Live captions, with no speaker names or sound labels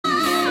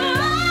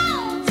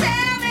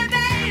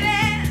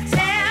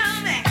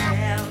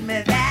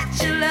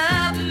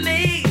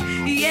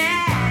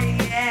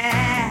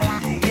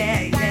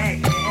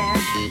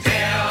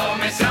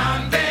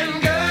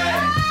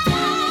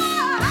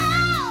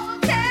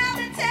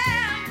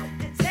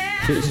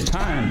It's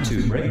time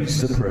to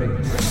raise the praise.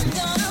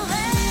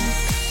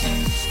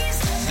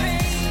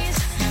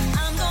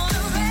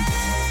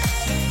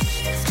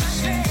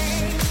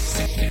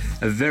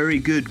 A very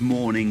good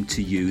morning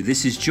to you.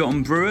 This is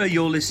Jon Brewer.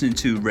 You're listening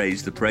to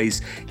Raise the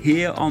Praise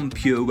here on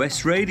Pure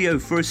West Radio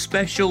for a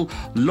special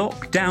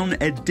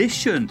lockdown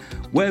edition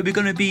where we're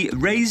going to be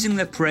raising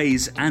the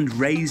praise and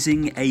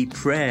raising a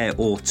prayer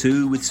or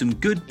two with some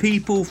good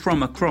people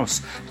from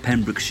across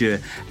Pembrokeshire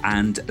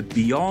and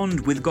beyond.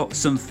 We've got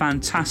some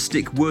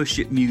fantastic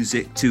worship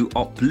music to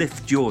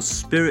uplift your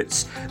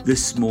spirits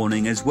this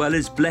morning, as well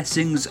as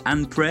blessings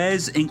and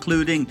prayers,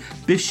 including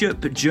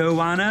Bishop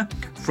Joanna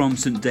from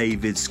St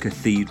David's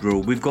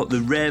Cathedral. We've got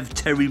the Rev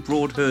Terry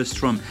Broadhurst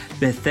from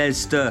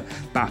Bethesda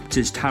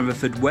Baptist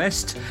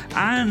Haverfordwest,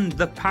 and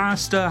the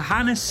Pastor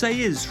Hannah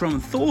Sayers from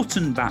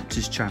Thornton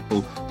Baptist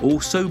Chapel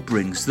also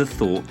brings the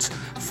thought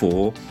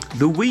for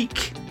the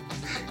week.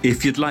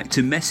 If you'd like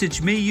to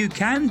message me, you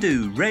can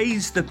do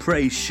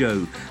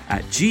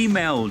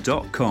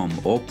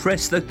raisethepraiseshow@gmail.com or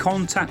press the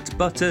contact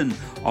button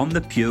on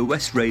the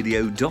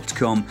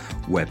purewestradio.com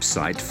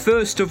website.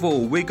 First of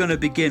all, we're going to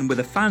begin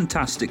with a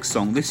fantastic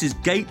song. This is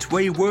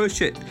Gateway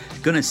Worship,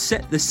 going to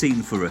set the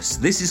scene for us.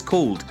 This is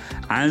called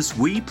As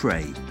We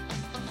Pray.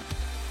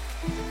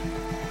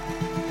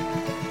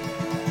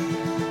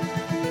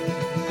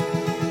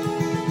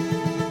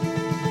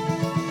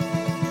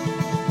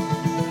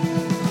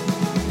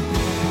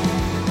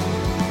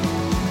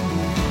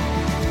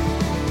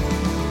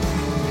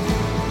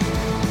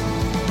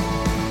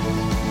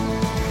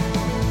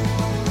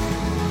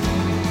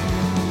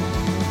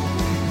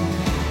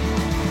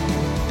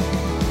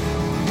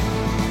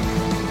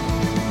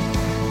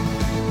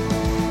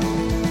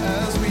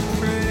 As we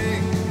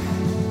pray,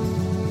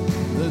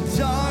 the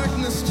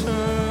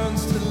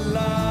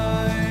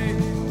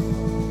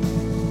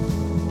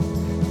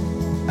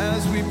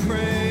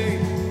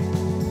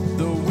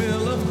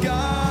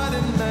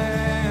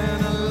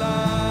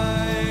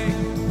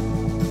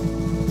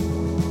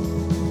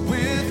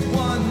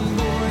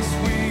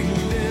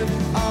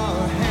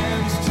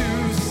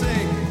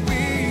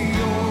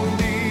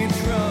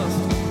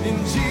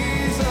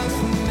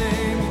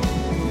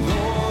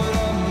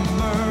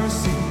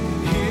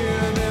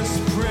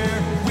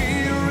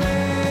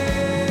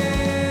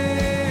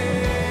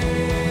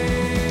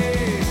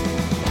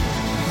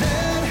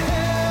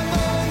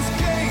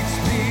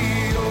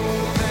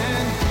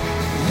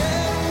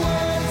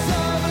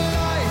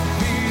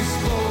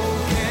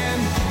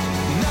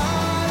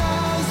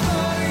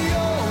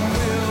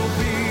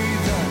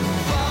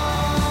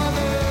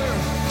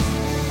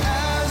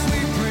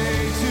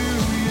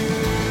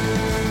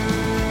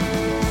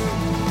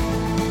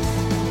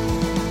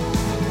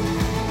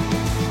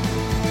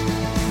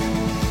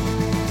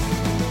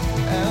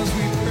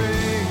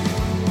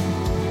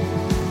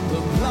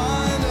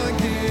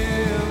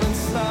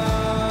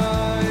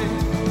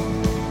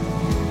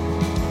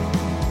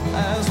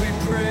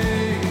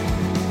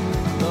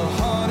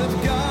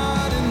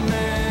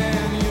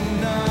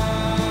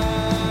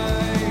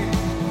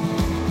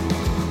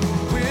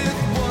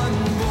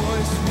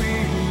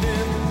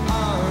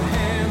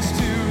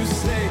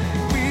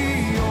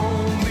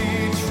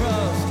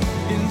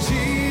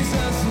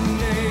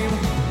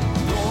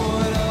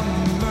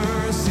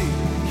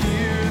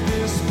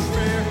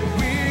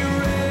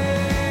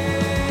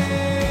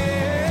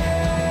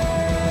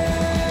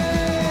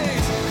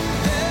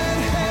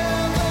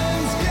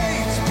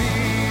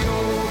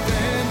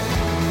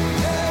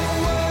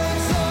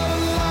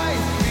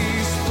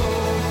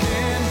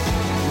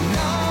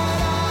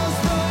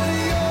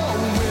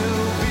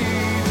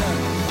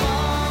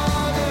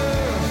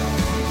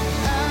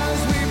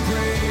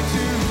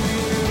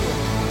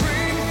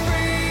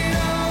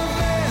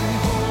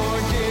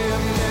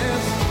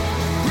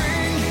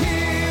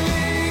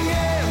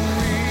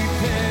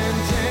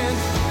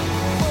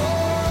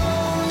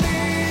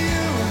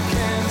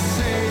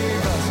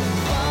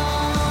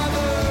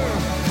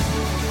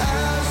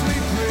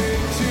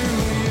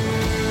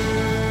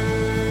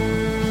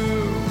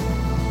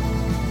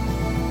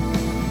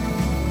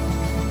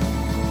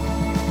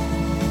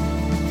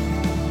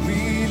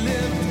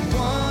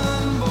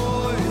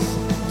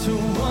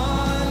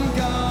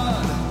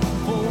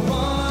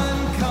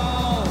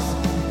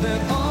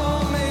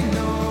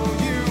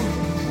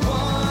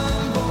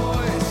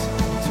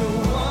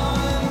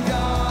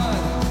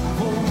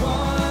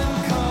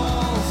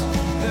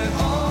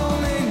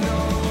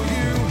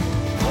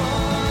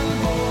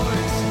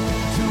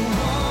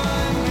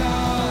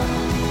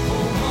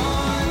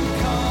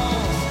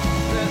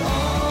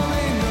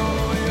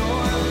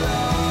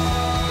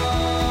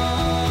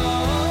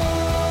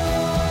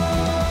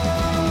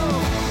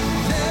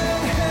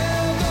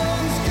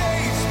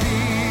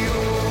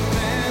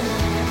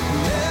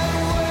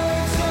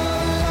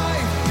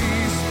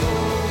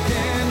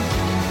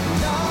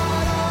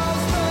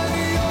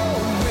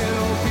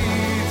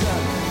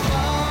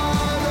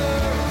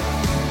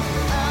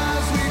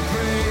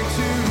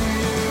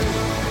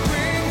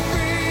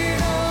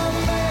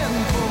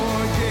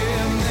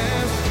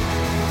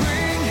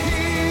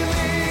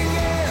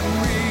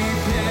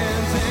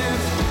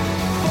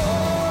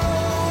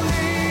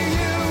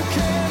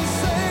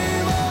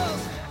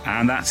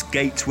And that's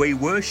Gateway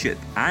Worship.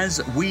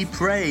 As we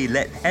pray,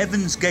 let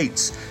heaven's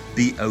gates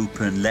be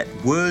open, let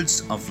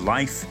words of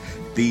life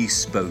be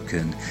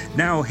spoken.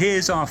 Now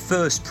here's our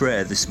first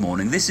prayer this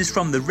morning. This is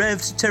from the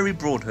Rev Terry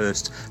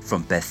Broadhurst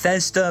from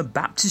Bethesda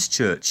Baptist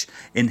Church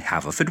in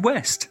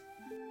Haverfordwest.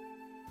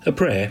 A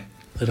prayer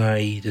that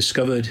I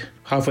discovered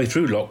halfway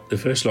through the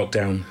first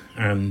lockdown,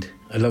 and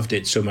I loved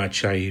it so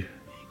much I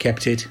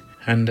kept it,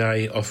 and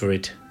I offer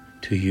it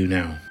to you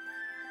now.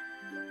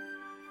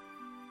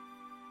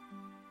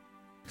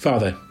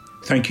 Father,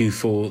 thank you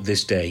for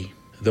this day.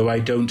 Though I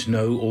don't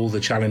know all the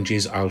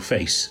challenges I'll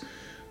face,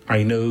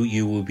 I know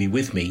you will be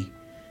with me,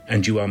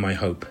 and you are my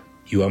hope.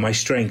 You are my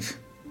strength.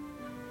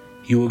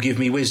 You will give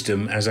me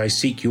wisdom as I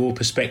seek your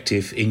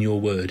perspective in your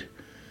word.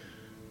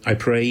 I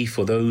pray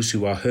for those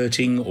who are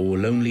hurting or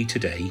lonely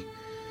today,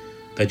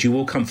 that you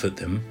will comfort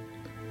them.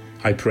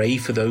 I pray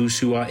for those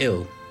who are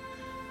ill,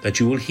 that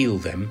you will heal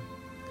them.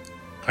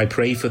 I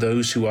pray for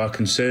those who are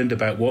concerned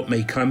about what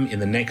may come in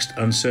the next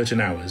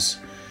uncertain hours,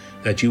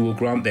 that you will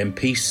grant them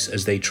peace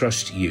as they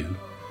trust you.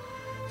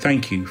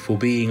 Thank you for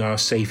being our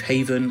safe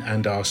haven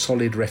and our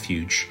solid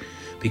refuge,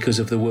 because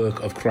of the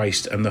work of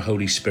Christ and the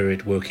Holy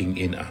Spirit working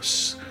in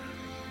us.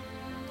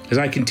 As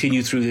I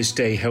continue through this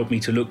day, help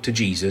me to look to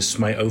Jesus,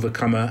 my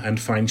overcomer, and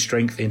find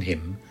strength in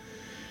him.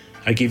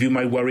 I give you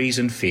my worries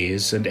and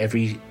fears and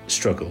every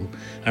struggle,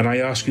 and I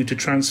ask you to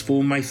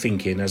transform my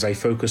thinking as I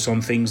focus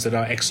on things that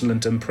are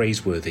excellent and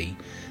praiseworthy,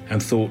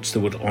 and thoughts that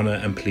would honour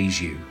and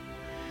please you.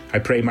 I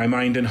pray my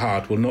mind and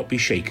heart will not be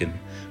shaken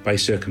by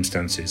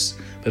circumstances,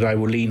 but I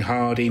will lean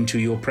hard into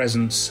your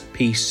presence,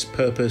 peace,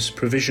 purpose,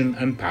 provision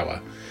and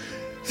power.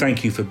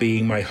 Thank you for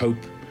being my hope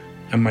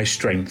and my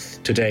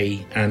strength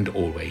today and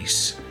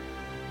always.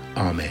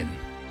 Amen.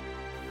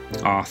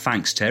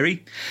 Thanks,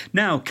 Terry.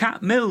 Now,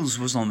 Kat Mills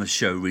was on the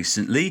show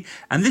recently,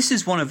 and this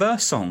is one of her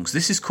songs.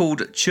 This is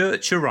called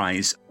Church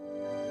Arise.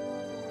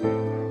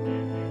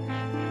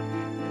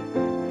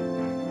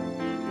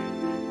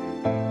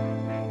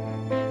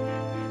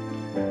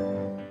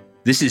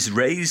 This is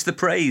Raise the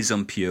Praise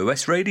on Pure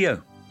West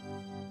Radio.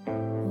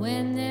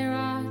 When there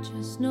are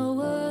just no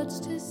words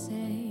to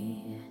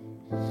say,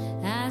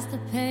 as the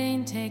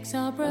pain takes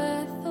our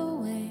breath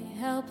away,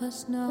 help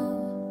us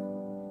know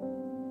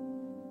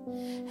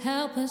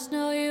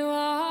you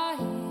are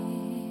here.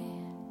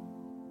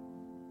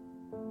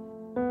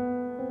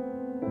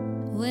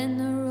 When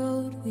the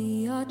road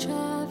we are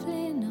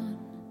traveling on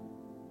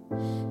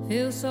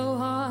feels so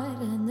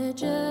hard and the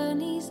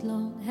journey's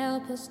long,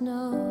 help us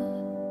know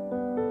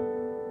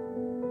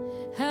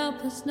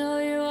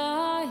you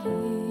are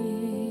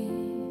here.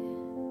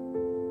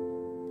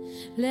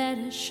 Let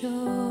us show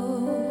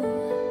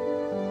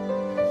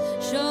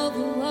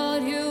the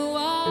world you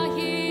are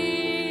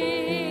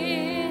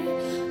here.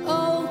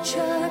 Oh,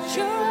 church,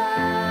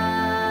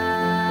 arise.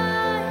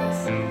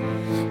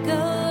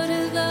 Go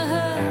to the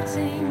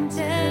hurting,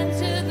 tend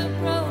to the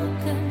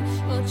broken.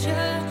 Oh,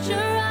 church,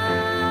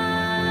 arise.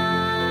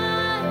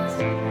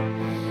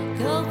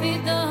 Go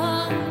feed the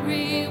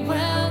hungry,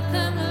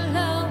 welcome the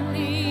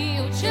lonely.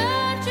 Oh,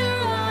 church,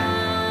 arise.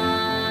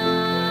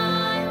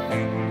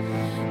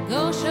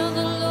 Go show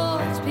the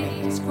Lord's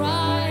peace.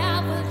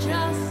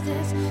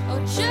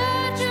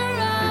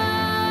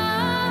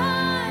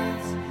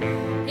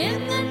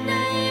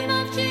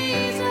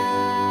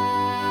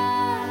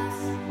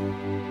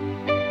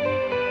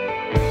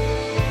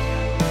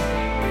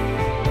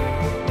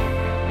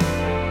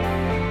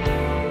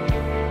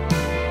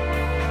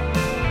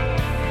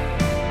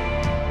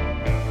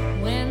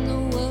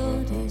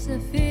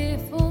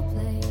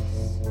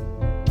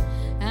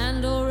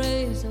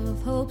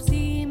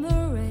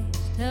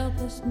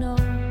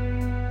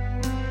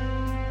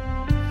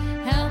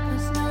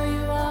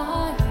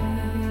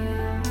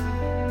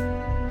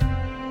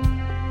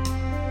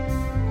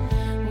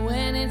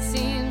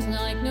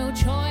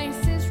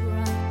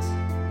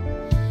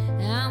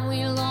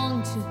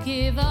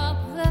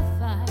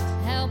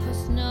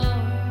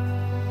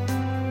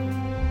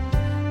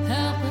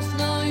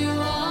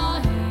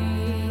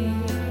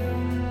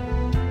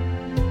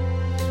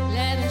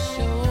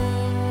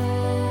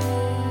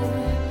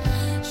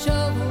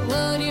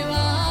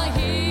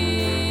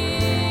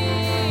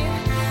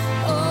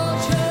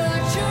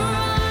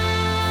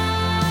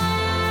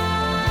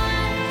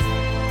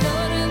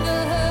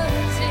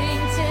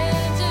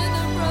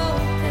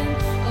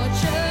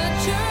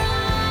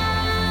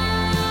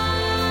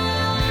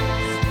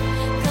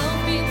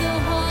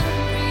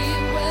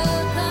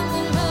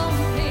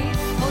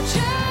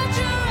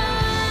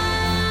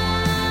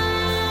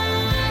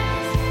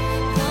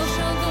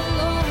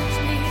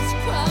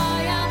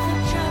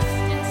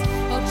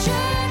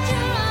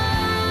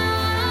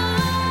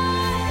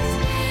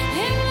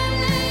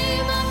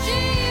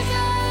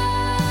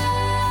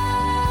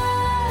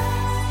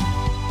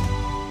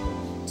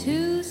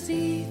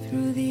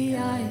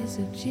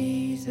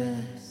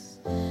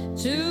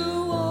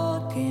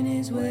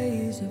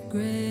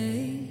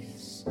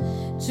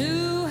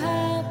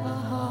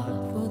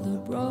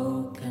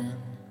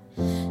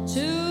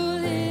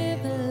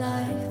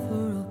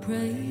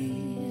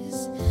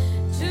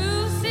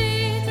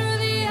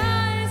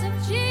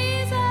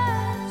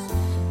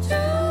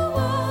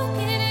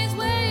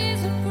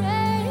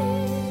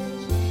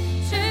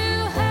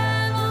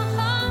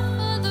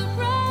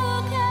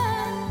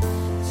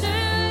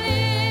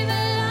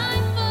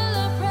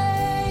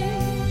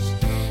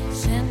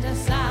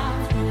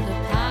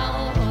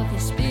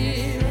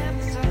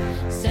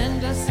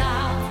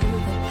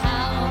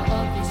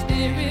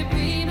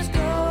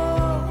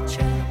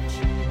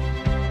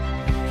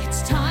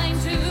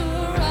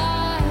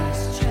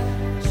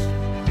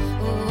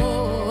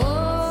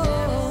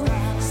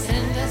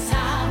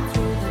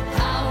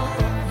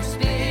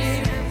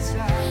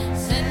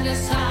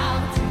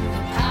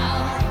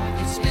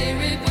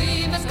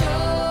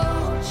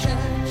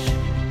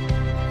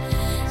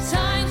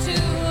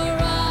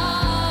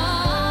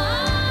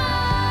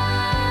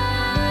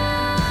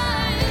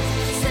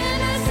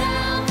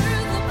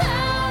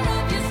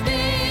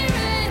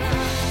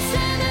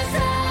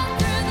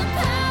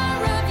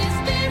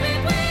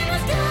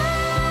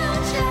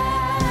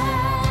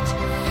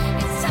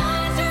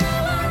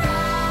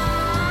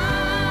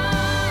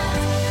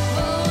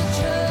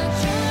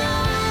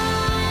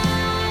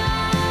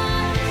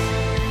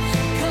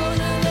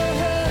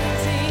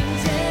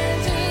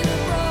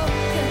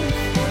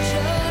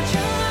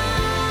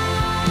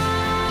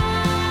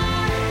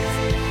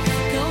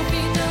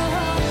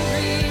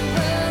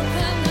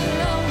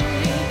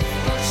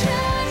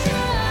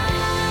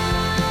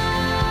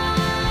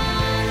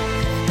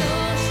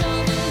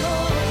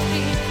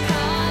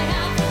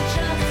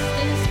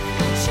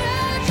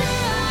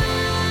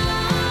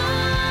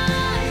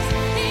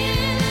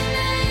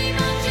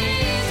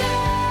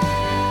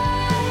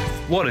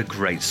 What a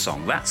great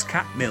song. That's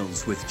Cat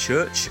Mills with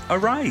Church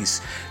Arise.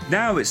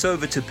 Now it's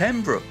over to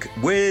Pembroke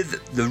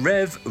with the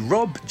Rev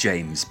Rob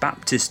James,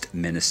 Baptist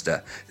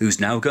minister, who's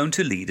now going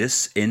to lead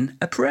us in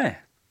a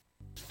prayer.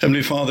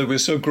 Heavenly Father, we're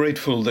so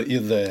grateful that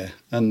you're there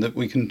and that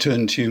we can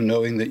turn to you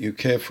knowing that you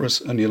care for us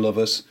and you love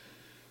us.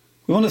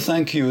 We want to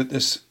thank you at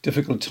this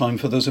difficult time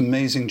for those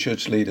amazing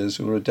church leaders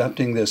who are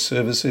adapting their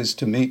services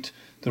to meet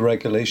the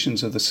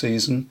regulations of the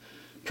season,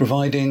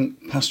 providing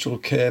pastoral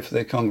care for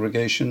their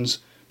congregations,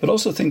 but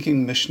also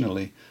thinking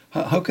missionally.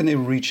 How can they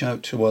reach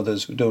out to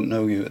others who don't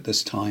know you at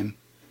this time?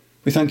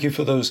 We thank you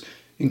for those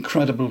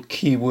incredible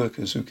key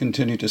workers who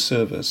continue to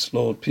serve us.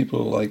 Lord,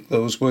 people like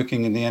those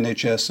working in the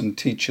NHS and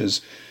teachers,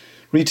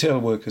 retail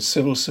workers,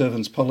 civil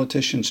servants,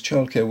 politicians,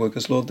 childcare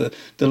workers. Lord,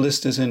 the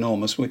list is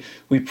enormous.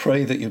 We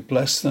pray that you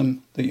bless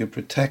them, that you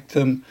protect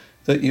them,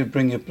 that you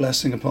bring your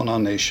blessing upon our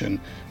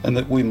nation, and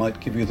that we might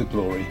give you the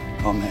glory.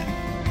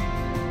 Amen.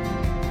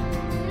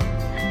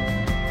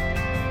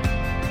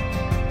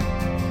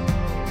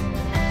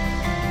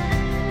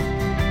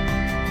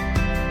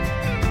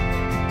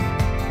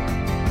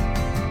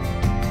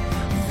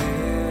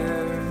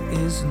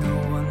 There's no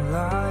one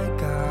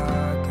like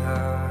our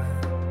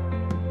God.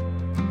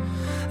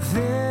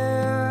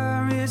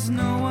 There is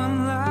no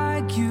one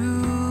like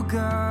you,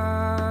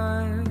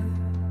 God.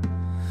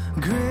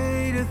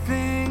 Greater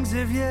things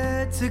have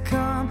yet to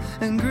come,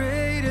 and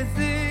greater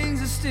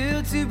things are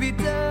still to be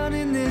done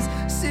in this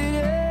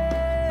city.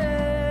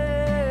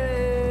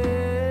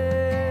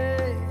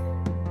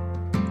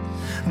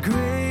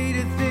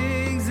 Greater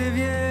things have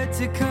yet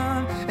to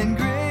come, and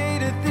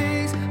greater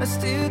things are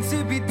still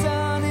to be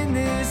done in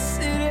this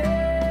city.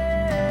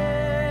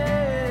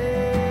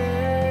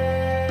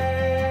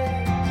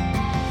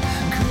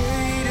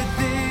 Greater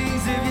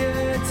things have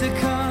yet to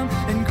come,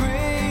 and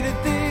greater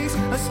things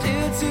are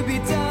still to be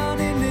done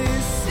in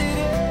this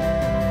city.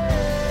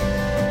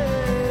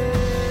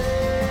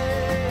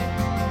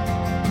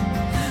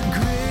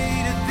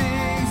 Greater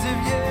things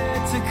have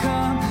yet to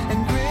come, and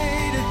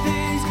greater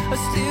things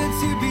are still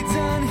to be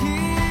done here.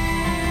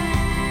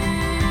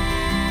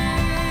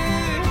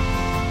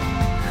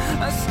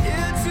 Are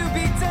still to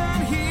be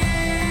done here.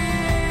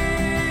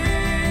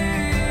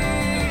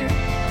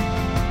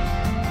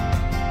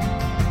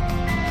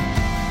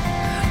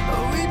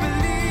 Oh, we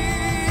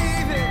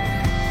believe it.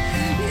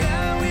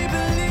 Yeah, we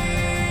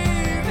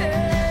believe it.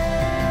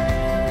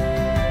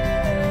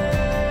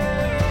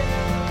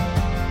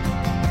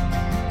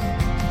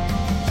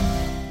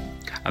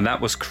 And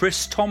that was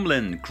Chris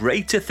Tomlin,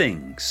 Greater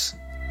Things.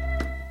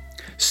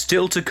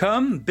 Still to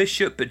come,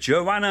 Bishop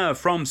Joanna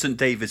from St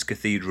David's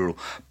Cathedral,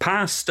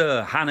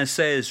 Pastor Hannah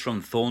Sayers from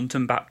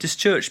Thornton Baptist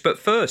Church. But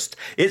first,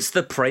 it's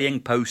the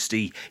praying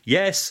postie.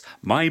 Yes,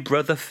 my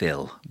brother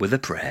Phil with a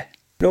prayer.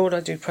 Lord, I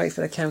do pray for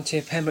the county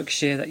of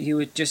Pembrokeshire that you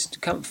would just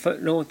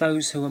comfort, Lord,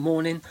 those who are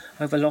mourning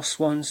over lost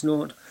ones,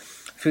 Lord,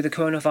 through the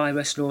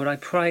coronavirus, Lord. I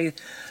pray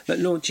that,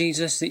 Lord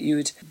Jesus, that you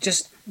would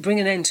just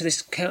bring an end to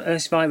this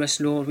virus,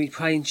 Lord. We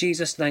pray in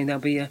Jesus' name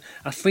there'll be a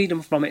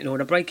freedom from it,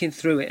 Lord, a breaking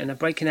through it and a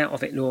breaking out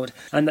of it, Lord.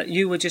 And that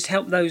you would just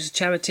help those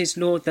charities,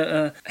 Lord, that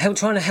are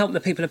trying to help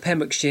the people of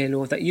Pembrokeshire,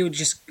 Lord, that you would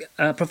just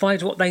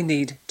provide what they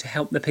need to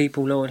help the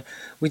people, Lord.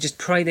 We just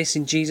pray this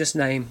in Jesus'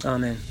 name.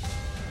 Amen.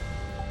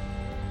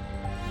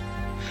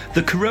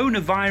 The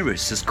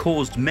coronavirus has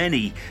caused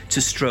many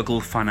to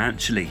struggle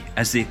financially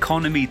as the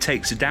economy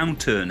takes a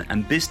downturn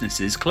and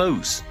businesses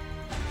close.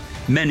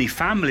 Many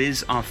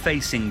families are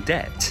facing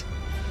debt.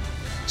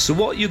 So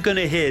what you're going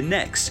to hear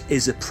next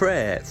is a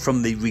prayer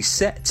from the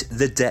Reset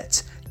the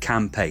Debt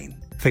campaign.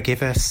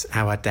 Forgive us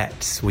our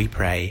debts, we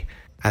pray,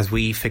 as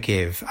we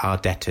forgive our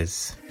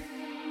debtors.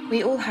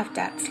 We all have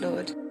debts,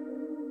 Lord.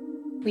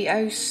 We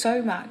owe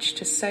so much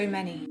to so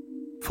many.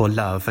 For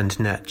love and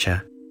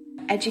nurture,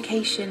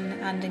 education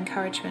and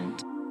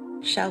encouragement,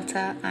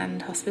 shelter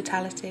and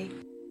hospitality.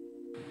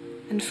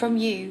 And from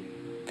you,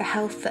 the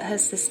health that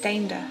has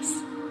sustained us,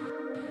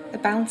 the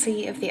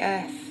bounty of the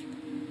earth,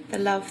 the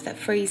love that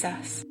frees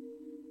us.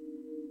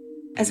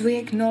 As we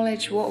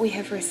acknowledge what we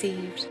have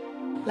received,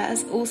 let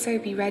us also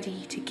be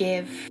ready to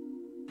give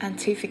and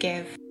to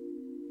forgive.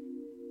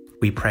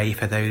 We pray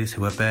for those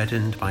who are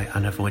burdened by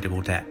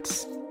unavoidable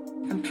debts.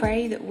 And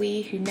pray that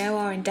we who know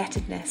our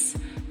indebtedness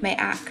may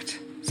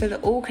act so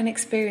that all can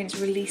experience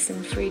release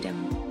and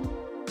freedom.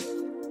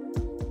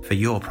 For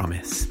your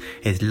promise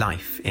is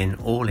life in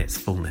all its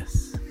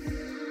fullness.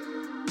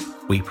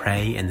 We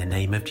pray in the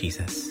name of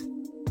Jesus.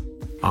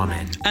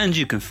 Amen. And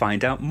you can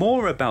find out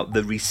more about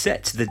the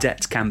Reset the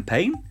Debt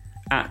campaign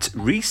at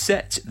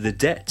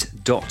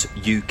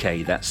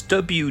resetthedebt.uk. That's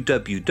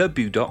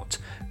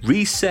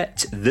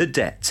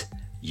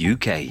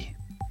www.resetthedebt.uk.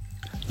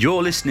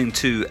 You're listening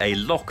to a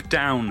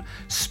lockdown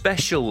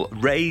special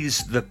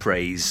Raise the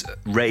Praise,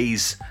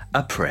 Raise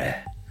a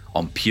Prayer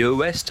on Pure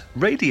West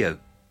Radio.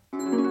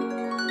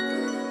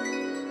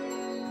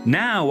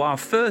 Now, our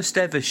first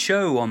ever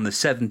show on the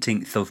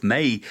 17th of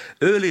May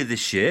earlier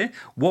this year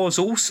was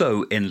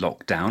also in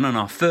lockdown, and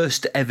our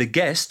first ever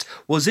guest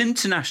was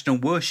international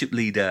worship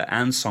leader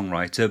and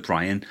songwriter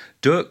Brian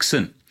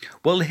Dirksen.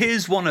 Well,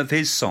 here's one of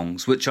his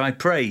songs, which I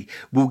pray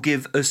will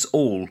give us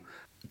all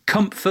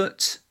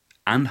comfort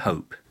and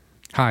hope.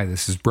 Hi,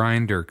 this is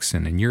Brian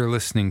Dirksen, and you're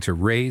listening to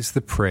Raise the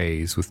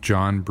Praise with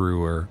Jon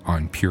Brewer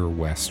on Pure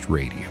West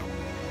Radio.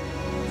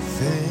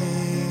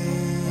 Faithful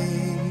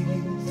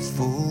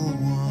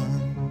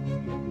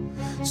one,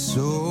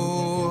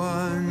 so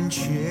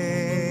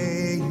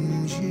unchanging,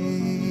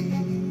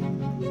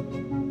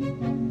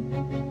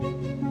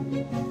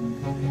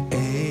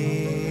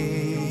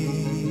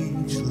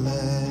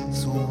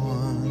 ageless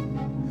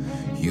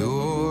one,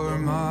 you're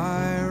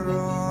my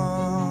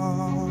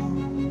rock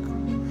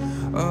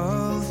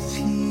of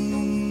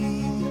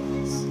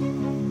peace,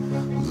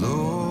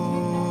 Lord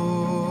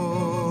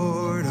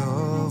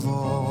of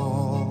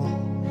all,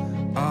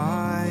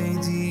 I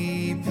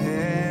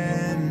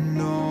depend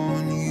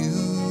on you.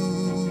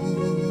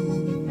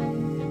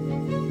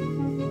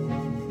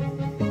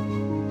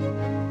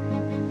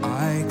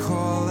 I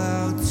call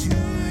out to you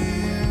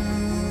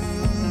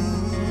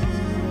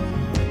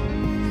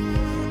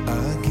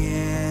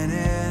again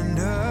and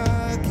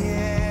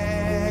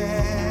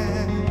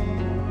again.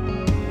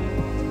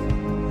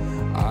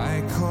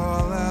 I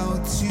call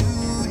out to you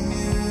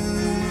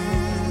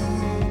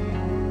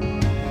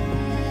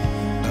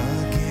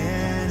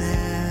again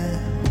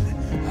and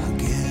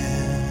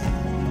again.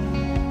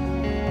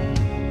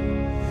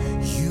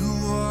 You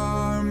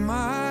are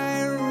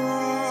my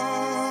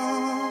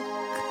rock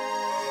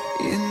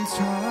in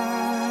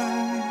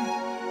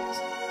times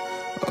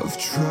of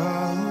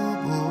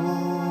trouble.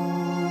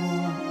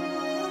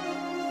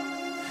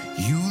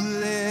 You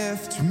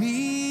lift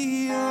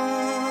me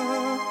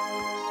up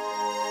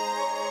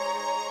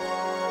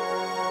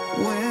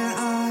when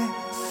I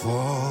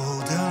fall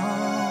down.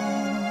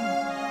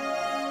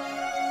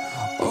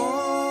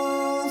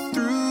 All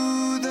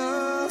through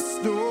the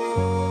storm,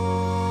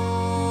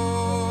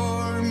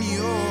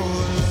 your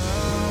love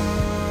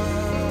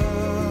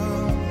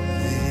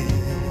is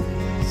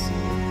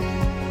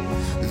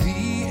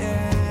the anchor.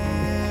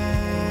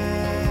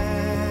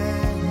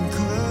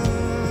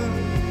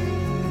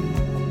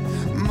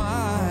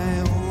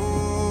 My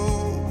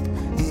hope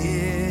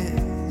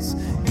is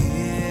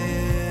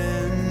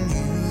in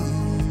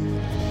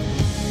you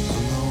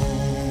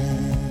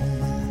alone.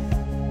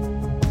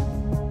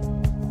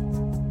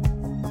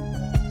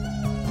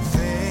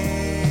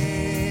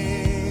 Faithful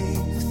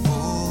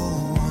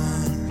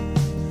one,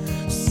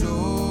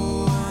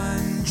 so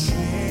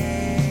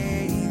unchanging,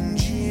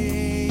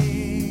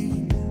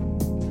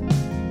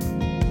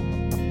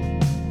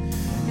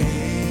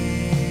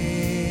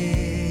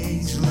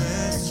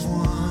 ageless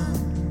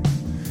one,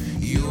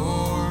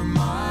 you're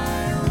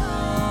my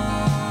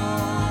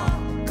rock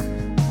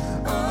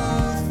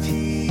of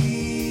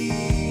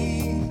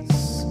peace,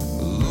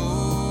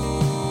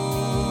 Lord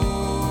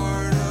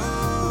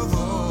of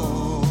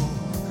all,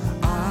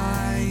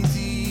 I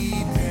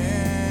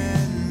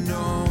depend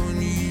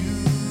on you.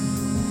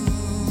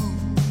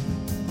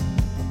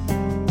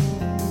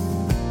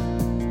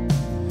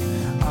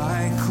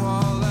 I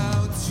call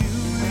out to you.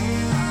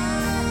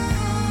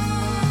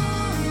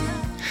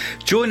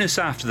 Join us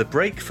after the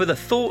break for the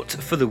Thought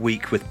for the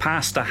Week with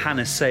Pastor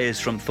Hannah Sayers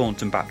from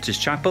Thornton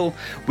Baptist Chapel.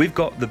 We've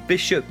got the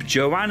Bishop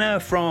Joanna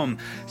from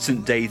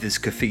St David's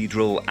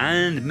Cathedral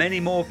and many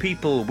more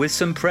people with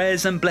some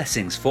prayers and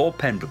blessings for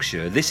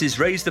Pembrokeshire. This is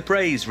Raise the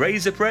Praise,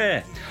 Raise the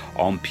Prayer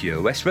on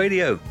Pure West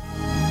Radio.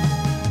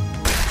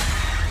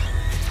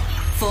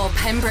 For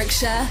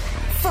Pembrokeshire,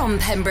 from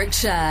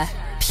Pembrokeshire,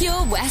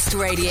 Pure West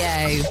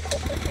Radio.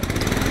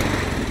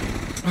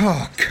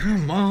 Oh,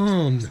 come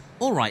on.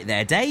 All right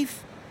there,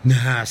 Dave.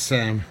 Nah,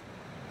 Sam.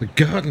 The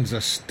garden's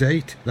a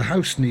state. The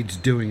house needs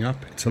doing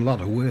up. It's a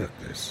lot of work,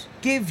 this.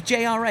 Give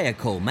JRA a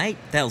call, mate.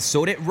 They'll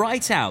sort it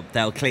right out.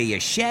 They'll clear your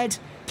shed,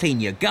 clean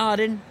your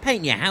garden,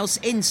 paint your house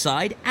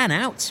inside and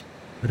out.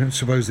 I don't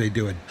suppose they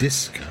do a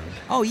discount.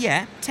 Oh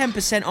yeah,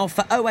 10% off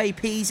for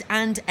OAPs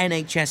and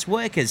NHS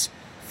workers.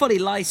 Fully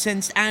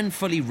licensed and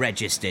fully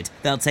registered.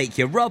 They'll take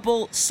your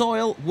rubble,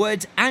 soil,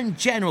 wood and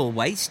general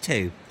waste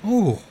too.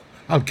 Oh,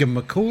 I'll give them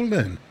a call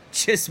then.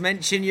 Just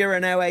mention you're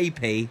an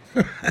OAP.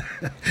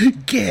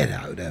 Get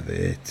out of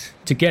it.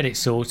 To get it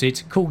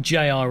sorted, call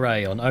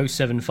JRA on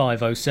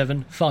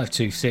 07507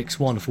 526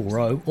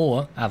 140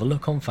 or have a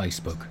look on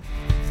Facebook.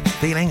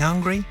 Feeling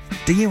hungry?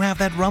 Do you have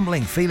that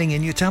rumbling feeling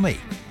in your tummy?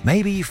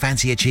 Maybe you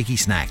fancy a cheeky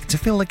snack to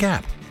fill the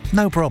gap.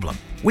 No problem.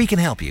 We can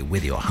help you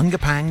with your hunger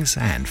pangs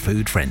and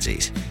food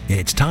frenzies.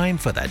 It's time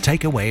for the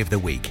Takeaway of the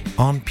Week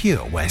on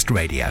Pure West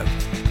Radio.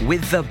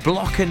 With the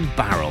Block and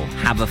Barrel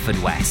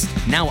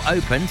Haverfordwest, now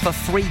open for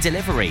free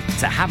delivery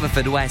to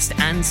Haverfordwest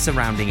and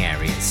surrounding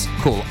areas.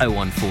 Call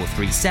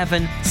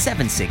 01437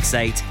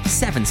 768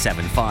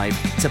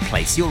 775 to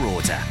place your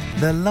order.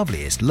 The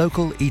loveliest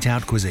local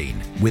eat-out cuisine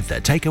with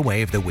the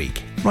Takeaway of the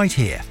Week, right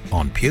here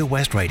on Pure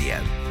West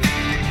Radio.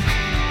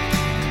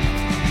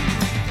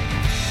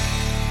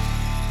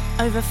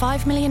 Over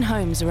 5 million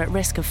homes are at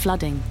risk of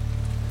flooding,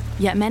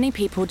 yet many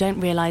people don't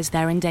realise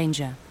they're in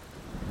danger.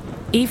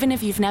 Even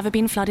if you've never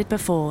been flooded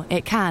before,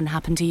 it can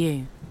happen to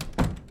you.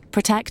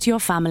 Protect your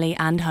family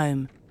and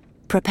home.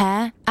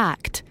 Prepare,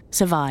 act,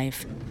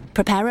 survive.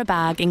 Prepare a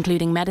bag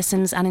including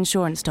medicines and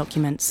insurance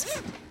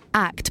documents.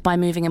 Act by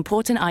moving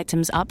important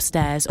items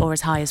upstairs or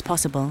as high as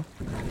possible.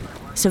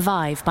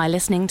 Survive by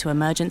listening to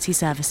emergency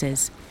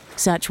services.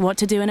 Search what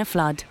to do in a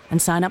flood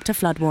and sign up to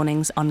flood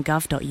warnings on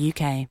gov.uk.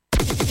 You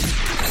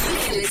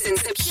can listen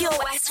to Pure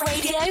West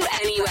Radio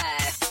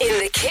anywhere. In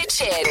the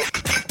kitchen,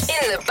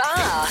 in the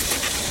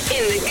bath,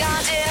 in the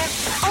garden,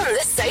 on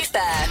the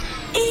sofa,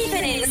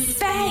 even in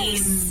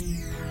space.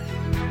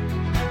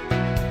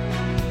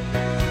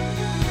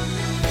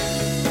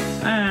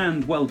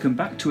 And welcome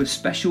back to a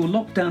special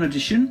lockdown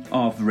edition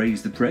of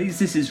Raise the Praise.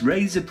 This is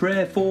Raise a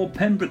Prayer for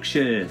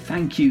Pembrokeshire.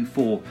 Thank you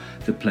for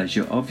the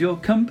pleasure of your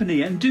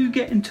company, and do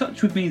get in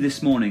touch with me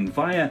this morning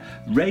via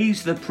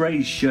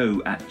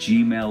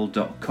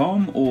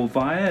raisethepraiseshow@gmail.com or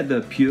via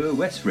the Pure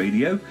West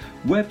Radio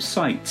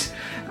website.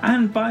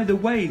 And by the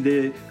way,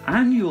 the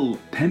annual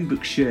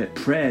Pembrokeshire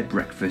Prayer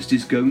Breakfast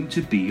is going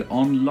to be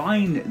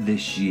online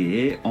this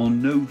year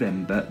on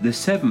November the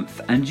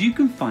 7th, and you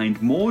can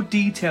find more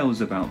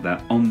details about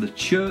that on the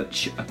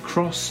Church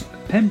Across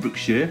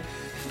Pembrokeshire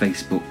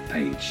Facebook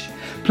page.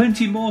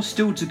 Plenty more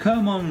still to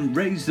come on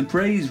Raise the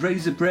Praise,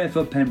 Raise the Prayer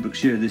for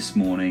Pembrokeshire this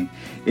morning.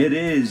 It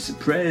is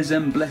prayers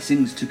and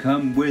blessings to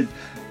come with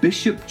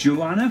Bishop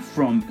Joanna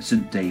from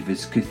St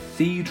David's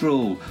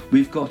Cathedral.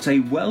 We've got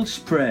a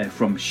Welsh prayer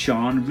from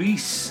Sian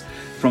Rees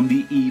from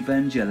the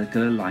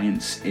Evangelical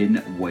Alliance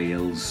in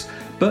Wales.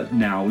 But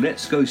now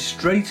let's go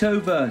straight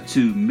over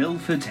to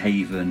Milford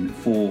Haven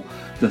for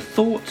the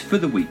thought for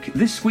the week.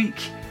 This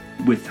week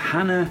with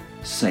Hannah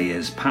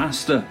Sayers,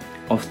 pastor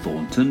of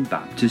Thornton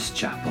Baptist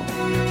Chapel.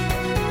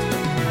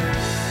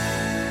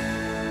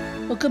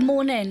 Well, good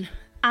morning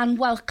and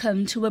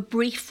welcome to a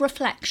brief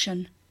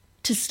reflection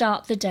to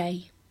start the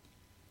day.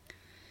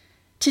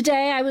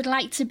 Today I would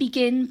like to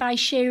begin by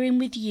sharing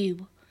with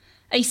you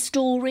a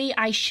story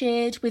I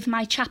shared with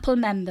my chapel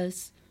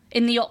members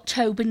in the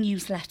October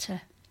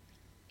newsletter.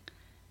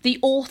 The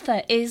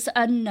author is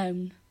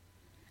unknown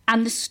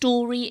and the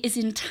story is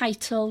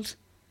entitled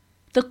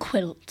The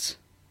Quilt.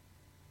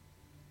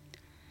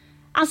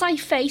 As I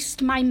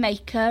faced my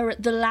Maker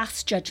at the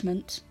Last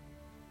Judgment,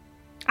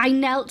 I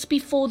knelt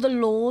before the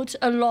Lord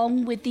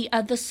along with the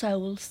other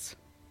souls.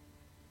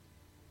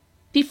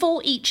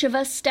 Before each of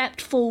us stepped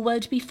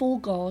forward before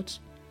God,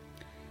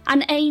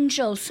 an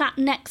angel sat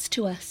next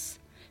to us,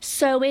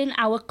 sewing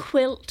our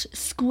quilt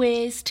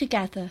squares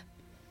together,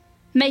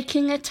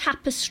 making a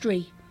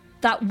tapestry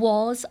that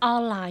was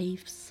our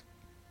lives.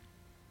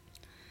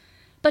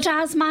 But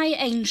as my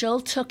angel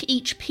took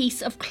each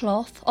piece of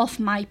cloth off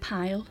my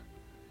pile,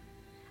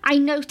 I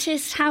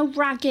noticed how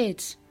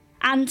ragged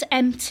and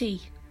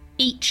empty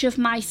each of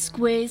my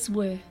squares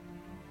were.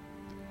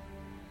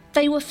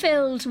 They were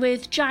filled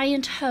with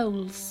giant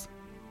holes.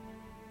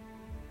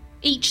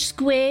 Each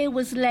square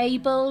was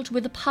labelled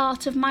with a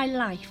part of my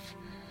life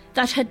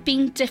that had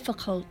been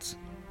difficult,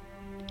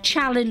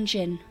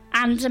 challenging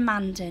and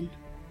demanding.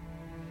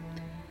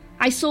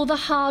 I saw the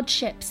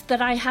hardships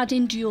that I had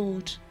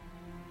endured,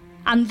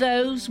 and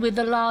those with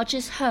the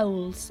largest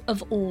holes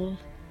of all.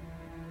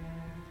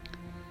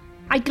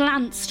 I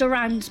glanced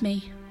around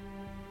me.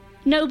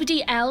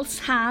 Nobody else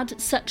had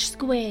such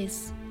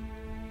squares.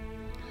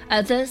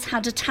 Others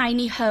had a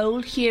tiny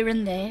hole here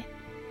and there.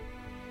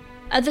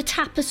 Other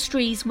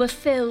tapestries were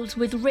filled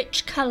with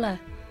rich colour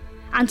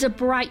and a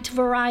bright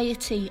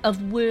variety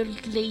of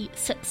worldly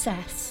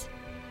success.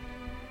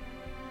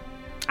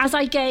 As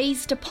I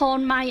gazed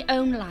upon my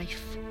own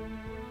life,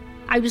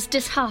 I was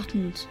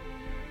disheartened.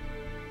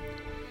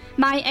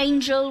 My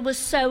angel was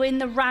sewing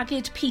the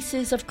ragged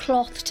pieces of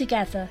cloth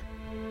together,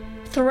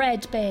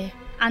 threadbare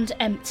and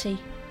empty.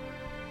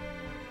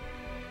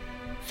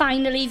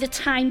 Finally, the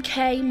time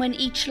came when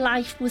each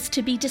life was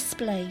to be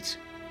displayed,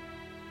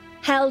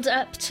 held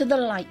up to the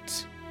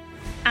light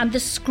and the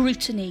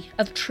scrutiny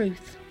of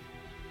truth.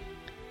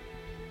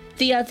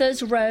 The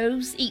others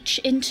rose, each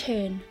in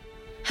turn,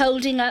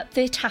 holding up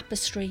their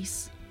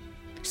tapestries,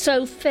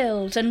 so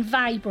filled and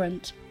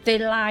vibrant their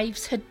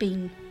lives had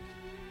been.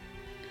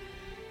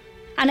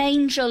 An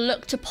angel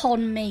looked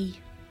upon me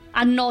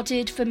and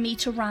nodded for me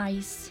to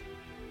rise.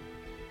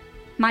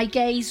 My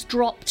gaze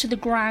dropped to the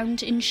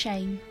ground in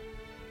shame.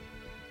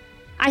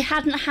 I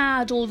hadn't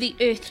had all the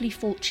earthly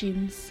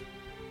fortunes,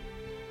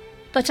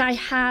 but I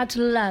had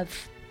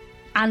love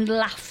and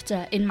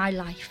laughter in my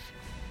life.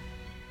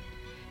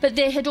 But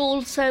there had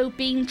also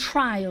been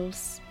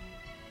trials,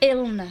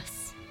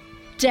 illness,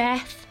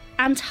 death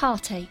and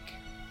heartache.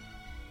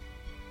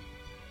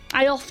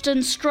 I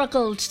often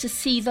struggled to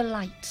see the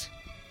light,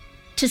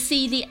 to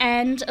see the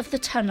end of the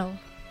tunnel,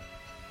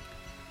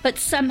 but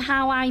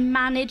somehow I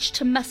managed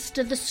to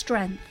muster the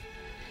strength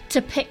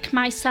to pick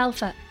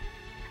myself up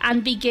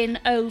and begin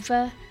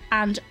over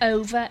and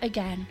over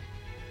again.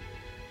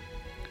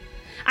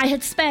 I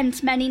had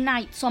spent many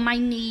nights on my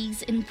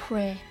knees in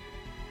prayer,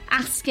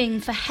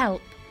 asking for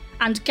help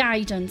and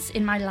guidance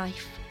in my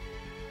life.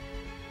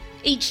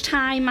 Each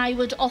time I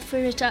would offer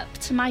it up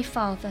to my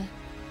Father,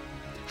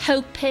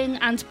 hoping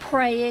and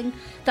praying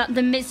that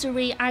the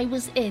misery I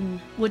was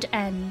in would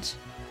end.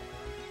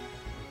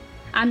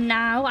 And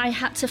now I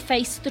had to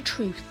face the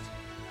truth.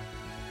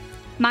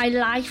 My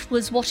life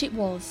was what it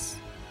was,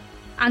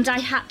 and I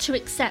had to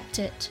accept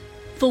it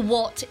for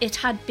what it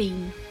had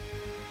been.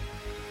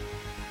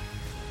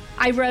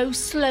 I rose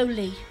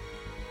slowly,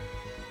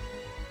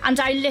 and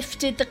I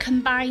lifted the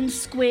combined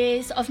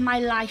squares of my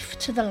life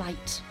to the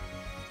light.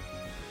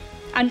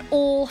 An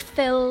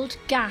awe-filled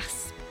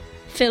gasp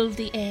filled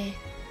the air.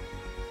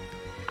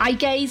 I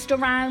gazed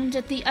around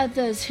at the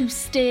others who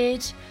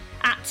stared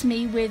at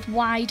me with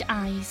wide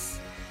eyes.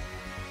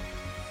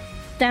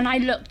 Then I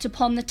looked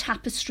upon the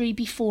tapestry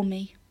before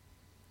me.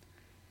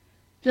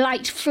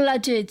 Light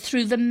flooded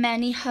through the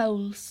many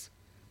holes,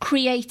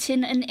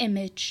 creating an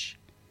image,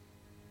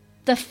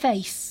 the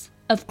face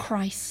of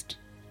Christ.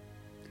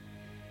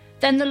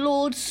 Then the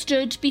Lord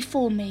stood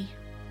before me,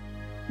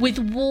 with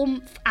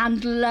warmth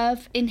and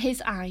love in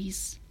his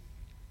eyes.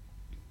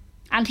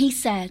 And he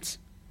said,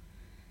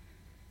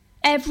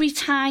 "Every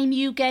time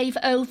you gave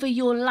over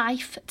your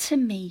life to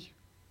me,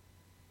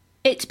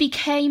 it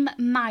became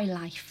my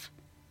life,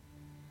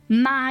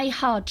 my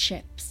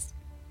hardships,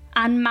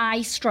 and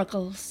my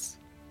struggles.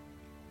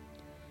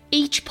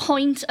 Each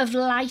point of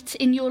light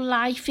in your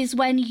life is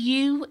when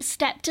you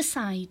stepped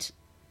aside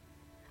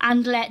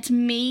and let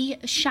me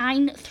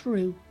shine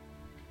through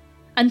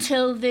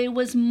until there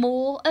was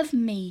more of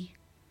me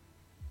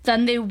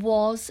than there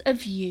was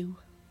of you.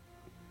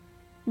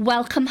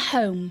 Welcome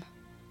home,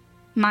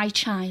 my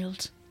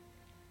child."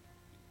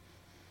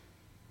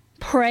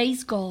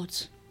 Praise God.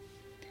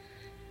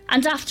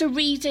 And after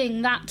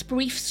reading that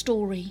brief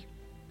story,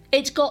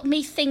 it got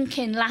me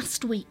thinking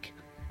last week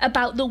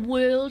about the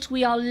world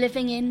we are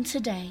living in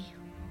today.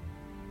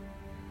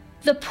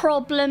 The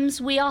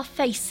problems we are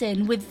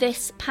facing with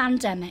this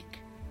pandemic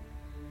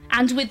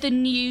and with the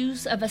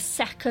news of a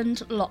second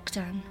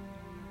lockdown.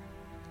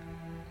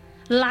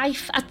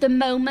 Life at the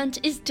moment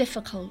is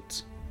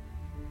difficult.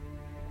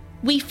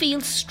 We feel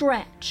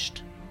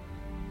stretched,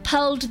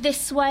 pulled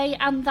this way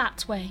and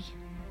that way.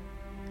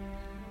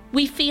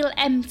 We feel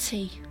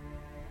empty,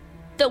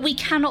 that we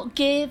cannot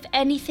give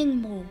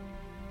anything more.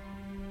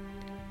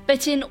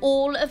 But in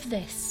all of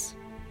this,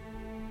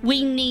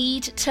 we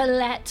need to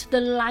let the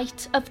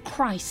light of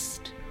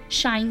Christ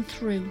shine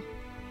through.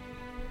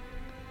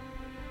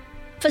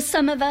 For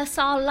some of us,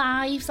 our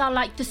lives are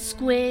like the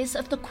squares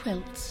of the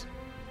quilt.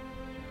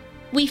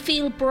 We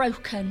feel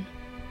broken,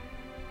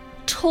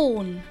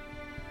 torn,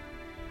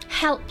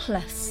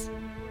 helpless,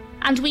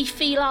 and we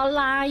feel our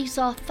lives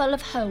are full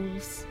of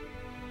holes.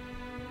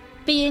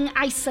 Being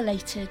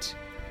isolated,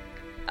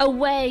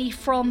 away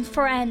from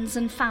friends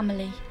and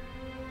family,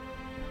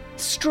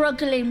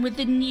 struggling with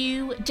the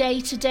new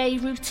day-to-day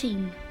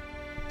routine,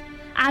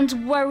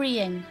 and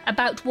worrying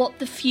about what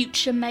the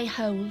future may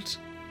hold.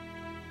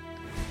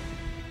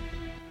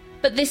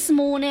 But this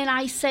morning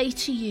I say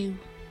to you,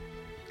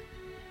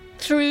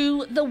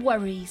 through the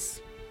worries,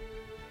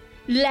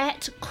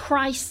 let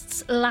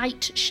Christ's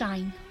light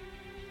shine.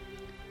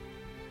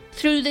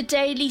 Through the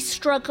daily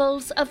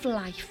struggles of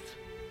life,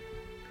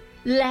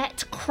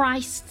 let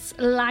Christ's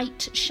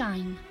light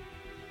shine.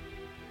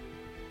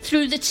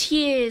 Through the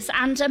tears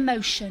and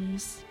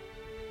emotions,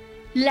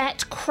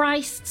 let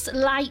Christ's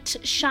light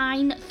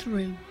shine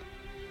through.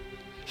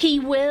 He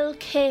will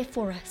care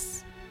for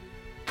us,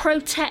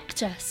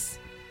 protect us,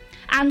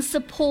 and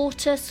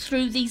support us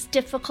through these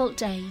difficult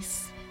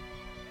days.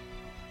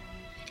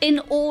 In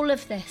all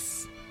of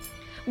this,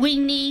 we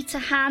need to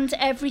hand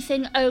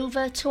everything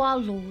over to our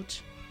Lord.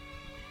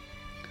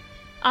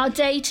 Our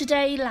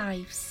day-to-day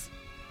lives,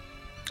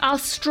 our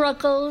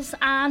struggles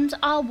and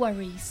our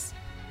worries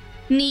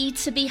need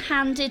to be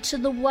handed to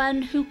the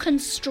one who can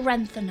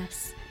strengthen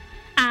us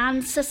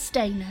and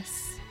sustain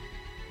us.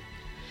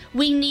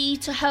 We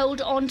need to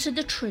hold on to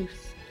the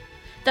truth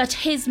that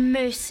his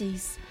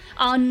mercies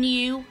are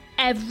new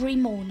every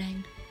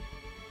morning.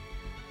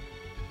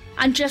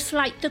 And just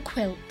like the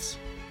quilt,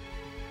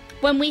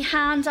 when we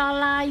hand our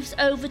lives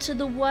over to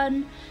the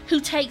one who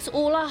takes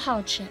all our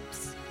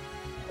hardships,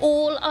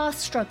 all our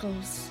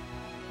struggles,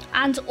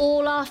 and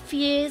all our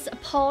fears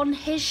upon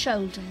his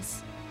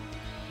shoulders,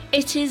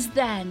 it is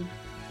then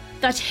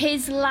that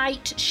his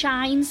light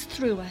shines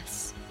through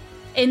us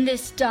in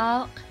this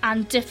dark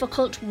and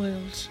difficult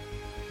world.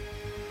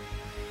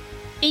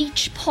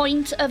 Each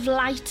point of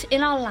light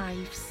in our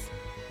lives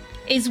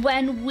is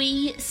when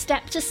we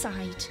stepped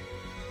aside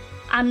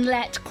and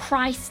let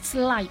Christ's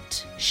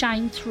light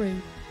shine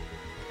through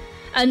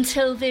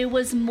until there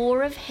was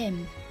more of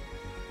him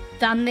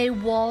than there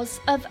was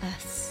of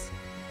us.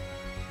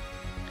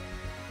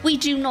 We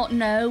do not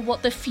know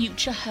what the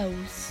future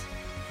holds.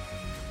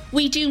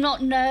 We do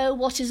not know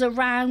what is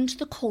around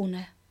the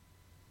corner.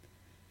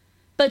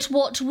 But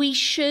what we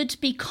should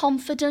be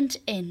confident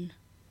in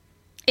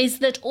is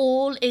that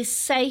all is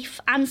safe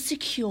and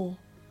secure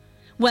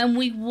when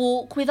we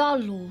walk with our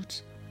Lord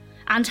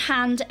and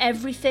hand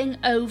everything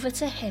over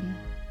to him.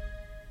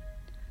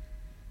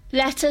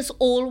 Let us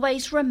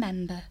always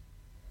remember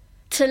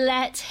to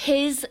let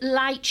his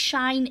light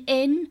shine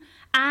in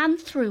and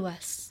through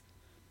us,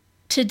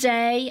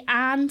 today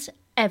and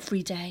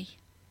every day.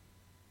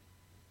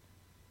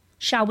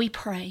 Shall we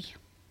pray?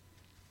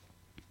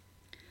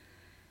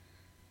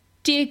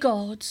 Dear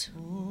God,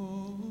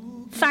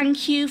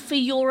 thank you for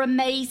your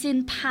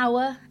amazing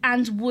power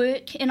and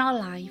work in our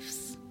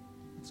lives.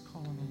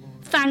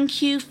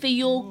 Thank you for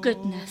your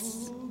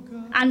goodness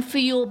and for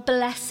your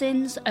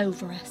blessings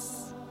over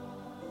us.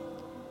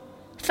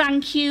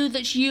 Thank you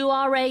that you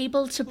are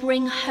able to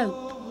bring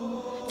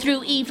hope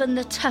through even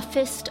the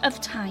toughest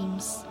of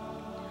times,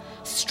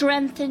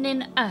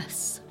 strengthening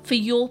us for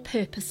your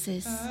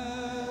purposes.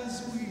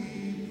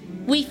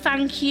 We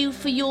thank you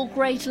for your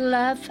great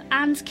love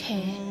and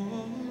care,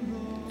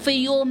 for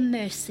your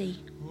mercy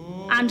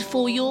and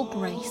for your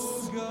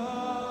grace.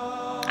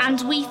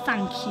 And we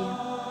thank you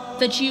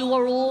that you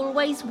are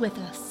always with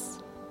us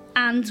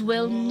and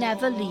will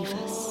never leave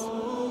us.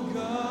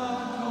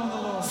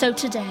 So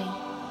today,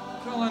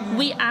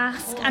 we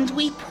ask and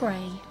we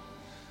pray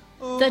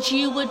that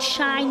you would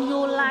shine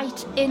your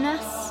light in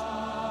us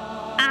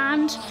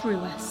and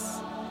through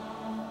us.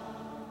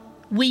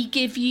 We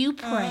give you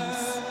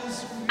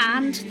praise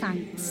and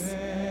thanks,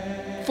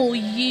 for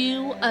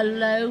you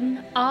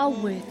alone are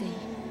worthy.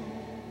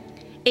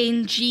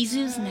 In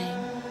Jesus' name,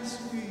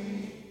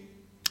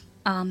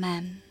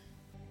 amen.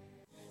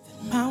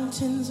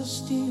 Mountains are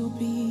still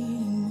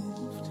being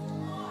moved.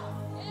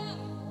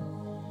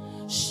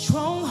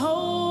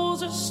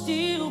 Strongholds are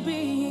still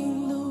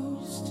being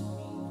loosed.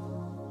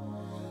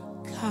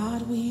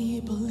 God,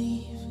 we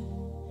believe,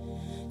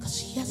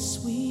 'cause yes,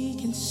 we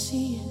can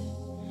see it,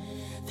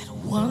 that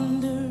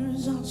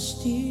wonders are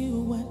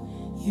still what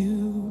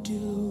you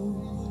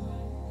do.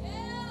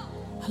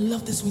 I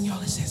love this when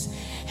y'all, it says,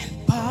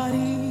 and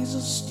bodies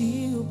are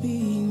still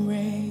being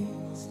raised.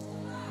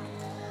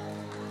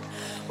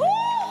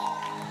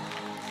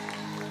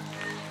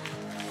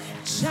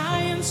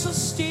 Giants are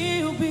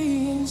still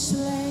being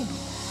slain.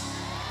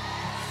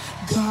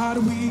 God,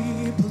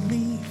 we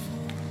believe.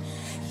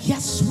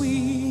 Yes,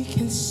 we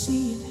can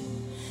see it,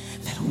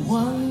 that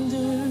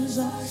wonders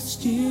are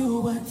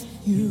still what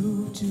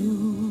you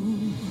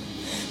do.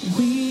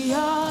 We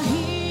are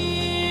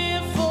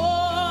here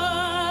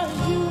for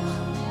you.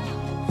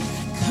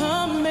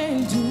 Come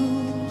and do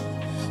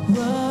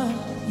what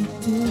you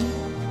do.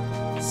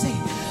 Say,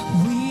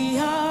 we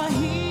are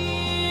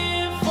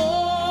here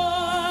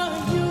for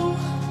you.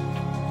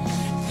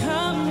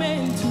 Come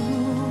and do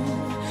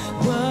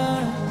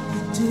what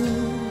you do.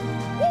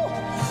 Woo!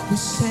 We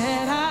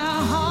set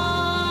our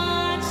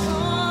hearts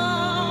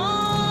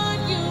on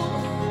you.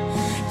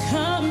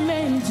 Come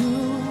and do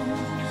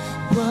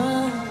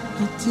what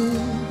you do.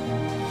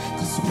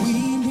 'Cause we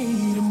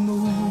need a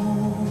move.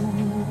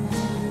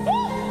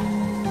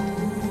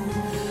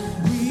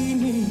 We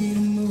need a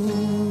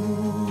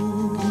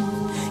move.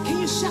 Can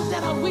you shout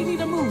that out? We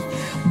need a move.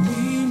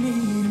 We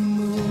need a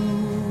move.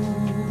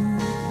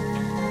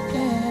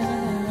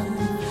 Yeah.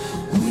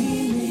 We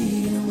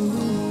need a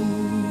move.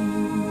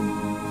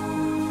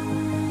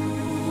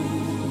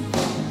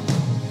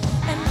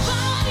 And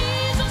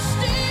bodies are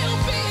still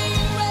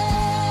being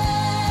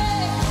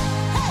raised.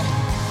 Hey,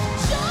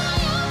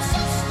 giants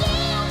are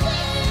still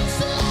being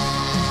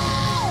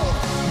slain.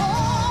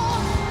 Oh,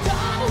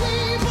 God, we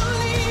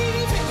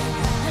believe it.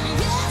 And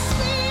yes,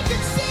 we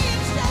can see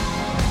it now.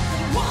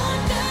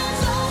 Wonders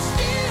are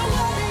still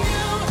what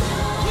you do.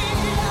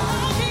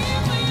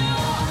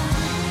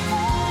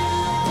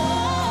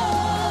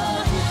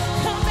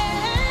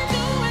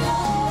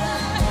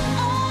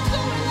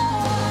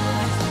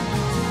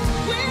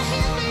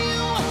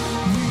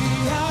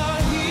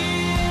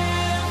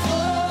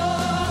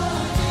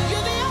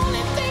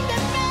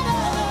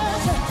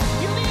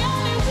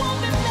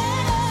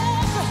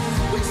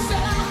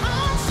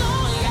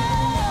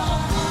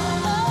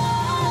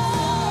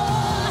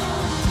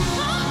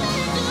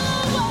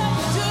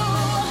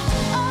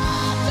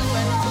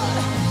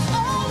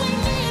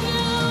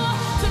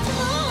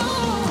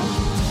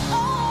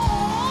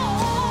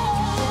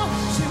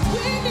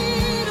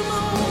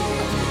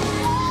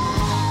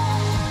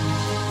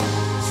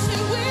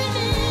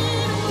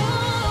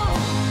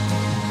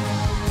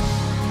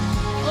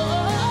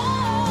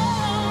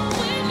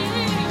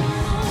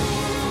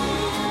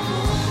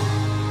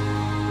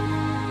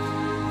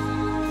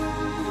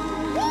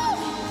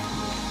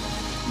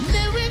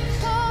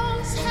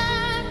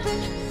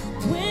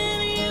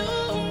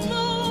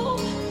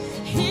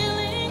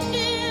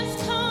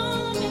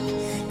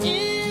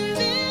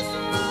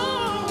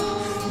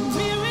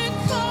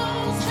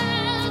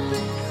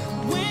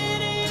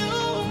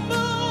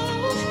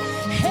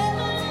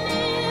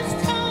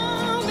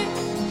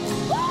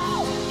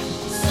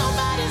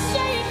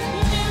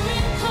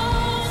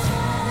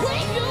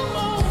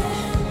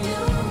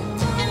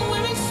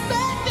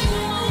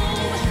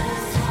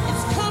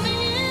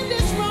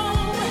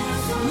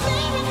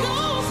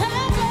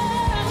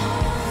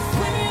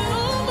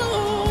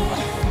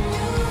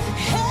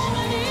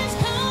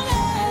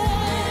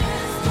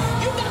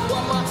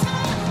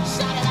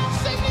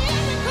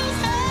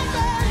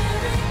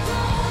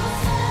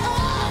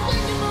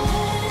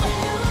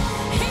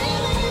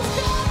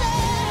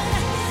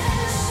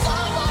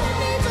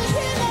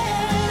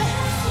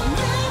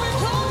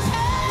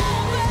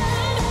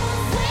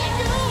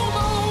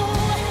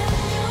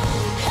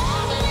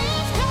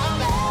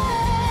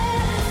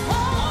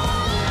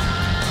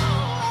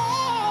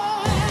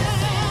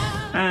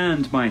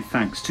 And my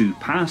thanks to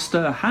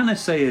Pastor Hannah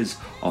Sayers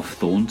of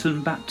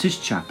Thornton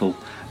Baptist Chapel,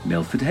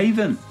 Milford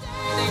Haven.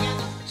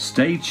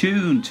 Stay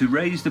tuned to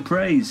Raise the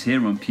Praise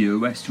here on Pure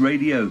West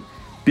Radio.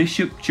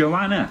 Bishop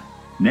Joanna,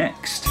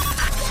 next.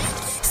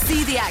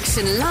 See the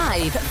action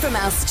live from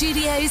our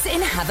studios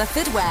in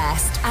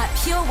Haverfordwest at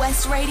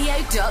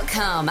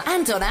purewestradio.com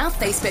and on our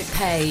Facebook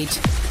page,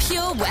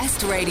 Pure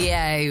West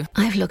Radio.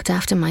 I've looked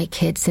after my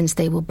kids since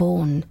they were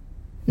born.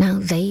 Now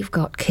they've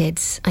got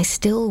kids. I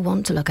still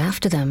want to look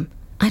after them.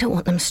 I don't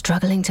want them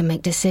struggling to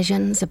make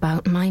decisions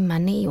about my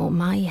money or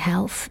my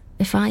health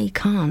if I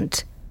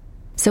can't.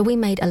 So we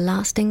made a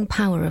lasting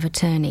power of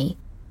attorney.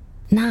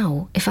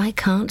 Now, if I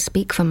can't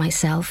speak for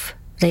myself,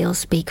 they'll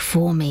speak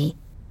for me.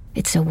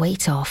 It's a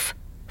weight off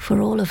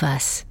for all of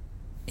us,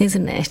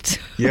 isn't it?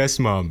 Yes,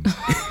 Mum.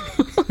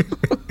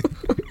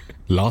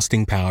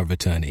 Lasting power of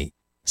attorney.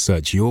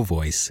 Search your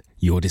voice,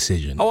 your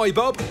decision. Oh, hey,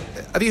 Bob.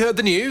 Have you heard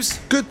the news?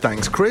 Good,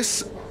 thanks,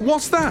 Chris.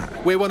 What's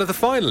that? We're one of the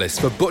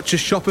finalists for Butcher's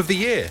Shop of the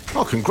Year.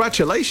 Oh,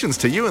 congratulations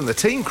to you and the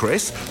team,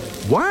 Chris.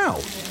 Wow,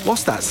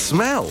 what's that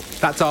smell?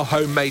 That's our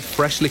homemade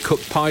freshly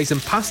cooked pies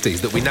and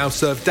pasties that we now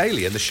serve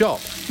daily in the shop.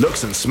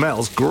 Looks and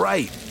smells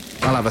great.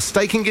 I'll have a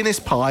steak and Guinness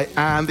pie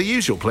and the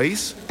usual,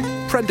 please.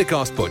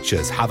 Prendergast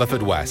Butchers,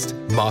 Haverfordwest.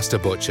 Master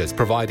Butchers,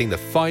 providing the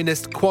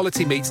finest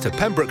quality meats to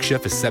Pembrokeshire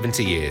for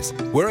 70 years.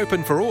 We're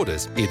open for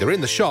orders, either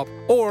in the shop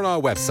or on our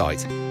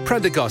website,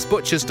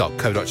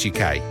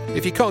 prendergastbutchers.co.uk.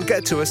 If you can't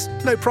get to us,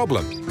 no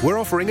problem. We're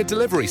offering a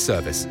delivery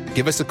service.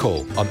 Give us a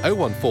call on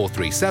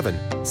 01437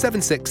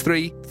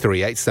 763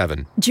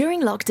 387.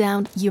 During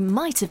lockdown, you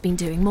might have been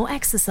doing more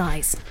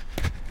exercise.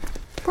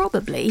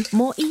 Probably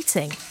more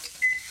eating.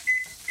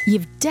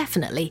 You've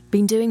definitely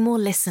been doing more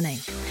listening.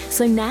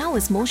 So now,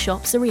 as more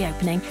shops are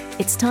reopening,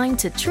 it's time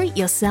to treat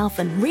yourself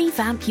and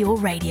revamp your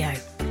radio.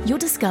 You'll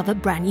discover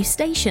brand new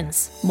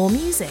stations, more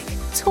music,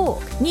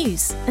 talk,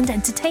 news and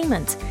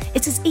entertainment.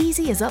 It's as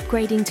easy as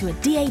upgrading to a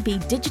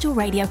DAB digital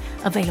radio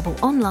available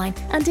online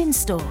and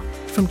in-store.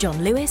 From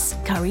John Lewis,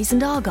 Currys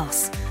and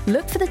Argos.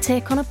 Look for the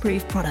tick on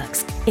approved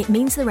products. It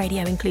means the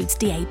radio includes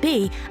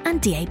DAB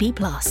and DAB+.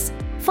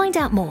 Find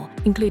out more,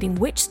 including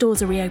which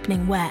stores are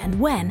reopening where and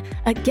when,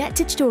 at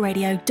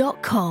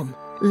getdigitalradio.com.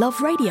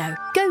 Love radio.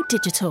 Go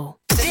digital.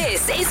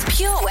 This is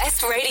Pure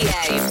West Radio.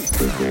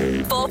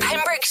 For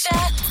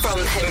Pembrokeshire,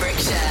 from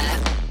Pembrokeshire.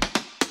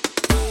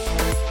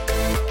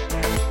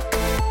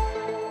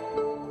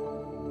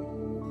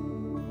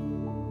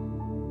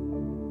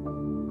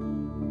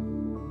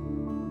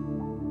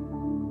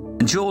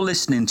 And you're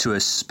listening to a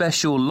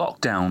special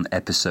lockdown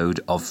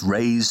episode of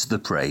Raise the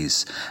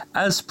Praise.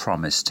 As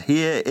promised,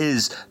 here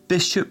is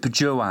Bishop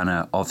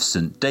Joanna of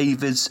St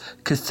David's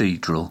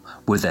Cathedral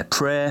with a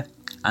prayer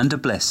and a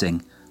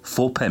blessing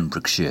for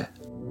Pembrokeshire.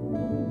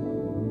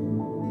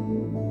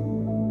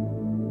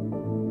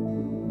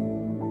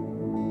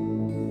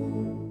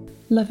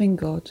 Loving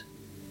God,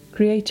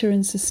 creator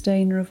and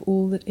sustainer of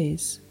all that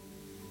is,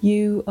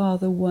 you are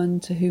the one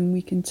to whom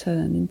we can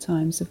turn in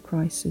times of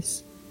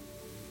crisis.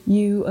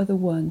 You are the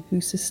one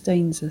who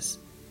sustains us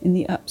in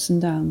the ups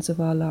and downs of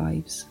our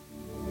lives.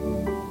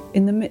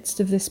 In the midst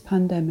of this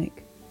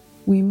pandemic,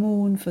 we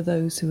mourn for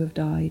those who have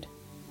died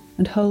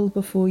and hold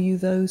before you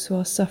those who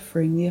are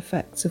suffering the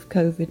effects of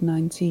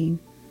COVID-19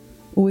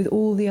 or with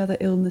all the other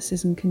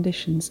illnesses and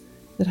conditions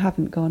that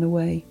haven't gone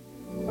away.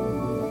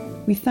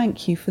 We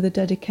thank you for the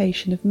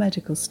dedication of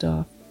medical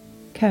staff,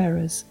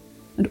 carers,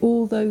 and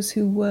all those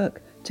who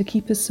work to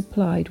keep us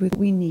supplied with what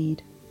we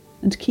need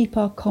and keep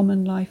our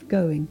common life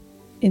going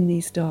in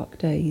these dark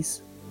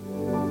days.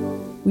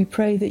 We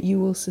pray that you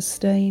will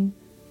sustain,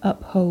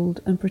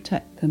 uphold and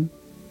protect them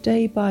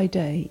day by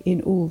day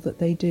in all that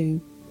they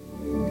do.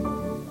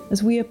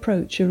 As we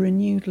approach a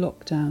renewed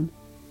lockdown,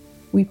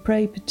 we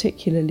pray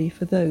particularly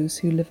for those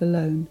who live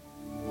alone.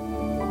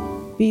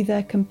 Be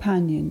their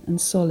companion and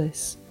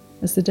solace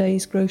as the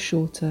days grow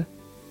shorter,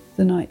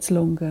 the nights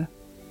longer,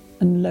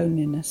 and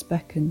loneliness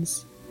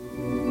beckons.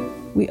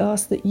 We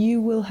ask that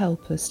you will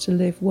help us to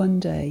live one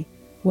day,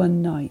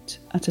 one night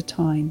at a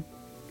time,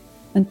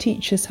 and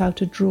teach us how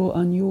to draw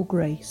on your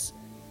grace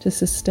to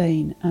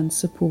sustain and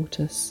support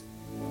us.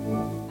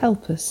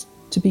 Help us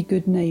to be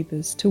good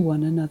neighbours to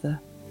one another.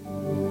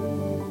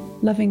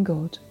 Loving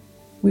God,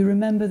 we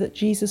remember that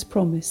Jesus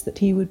promised that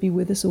he would be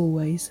with us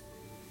always,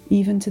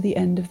 even to the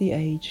end of the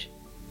age.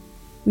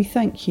 We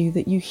thank you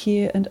that you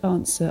hear and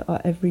answer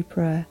our every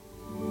prayer.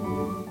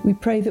 We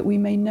pray that we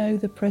may know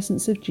the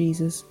presence of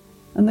Jesus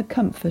and the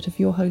comfort of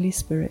your Holy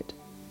Spirit,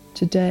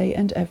 today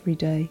and every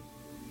day.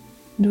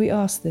 And we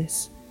ask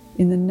this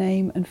in the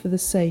name and for the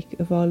sake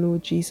of our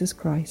Lord Jesus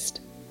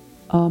Christ.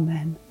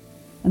 Amen.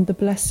 And the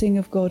blessing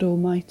of God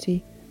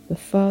Almighty, the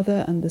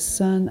Father and the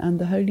Son and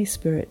the Holy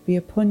Spirit be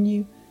upon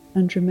you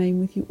and remain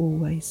with you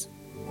always.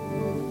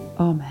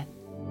 Amen.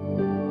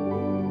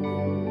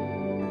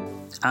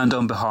 And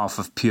on behalf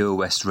of Pure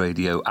West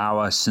Radio,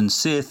 our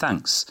sincere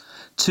thanks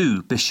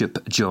to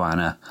Bishop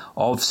Joanna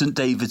of St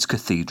David's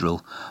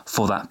Cathedral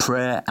for that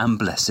prayer and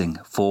blessing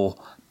for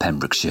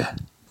Pembrokeshire.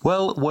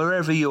 Well,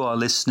 wherever you are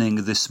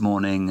listening this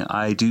morning,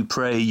 I do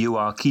pray you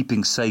are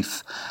keeping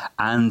safe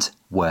and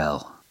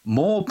well.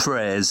 More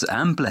prayers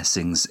and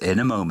blessings in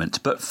a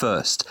moment, but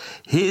first,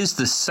 here's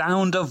the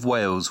sound of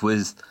Wales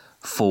with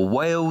For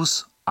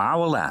Wales,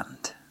 Our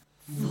Land.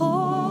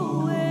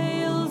 For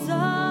Wales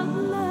our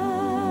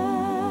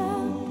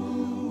land,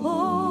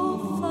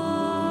 oh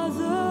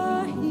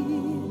Father,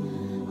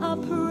 hear our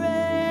prayer.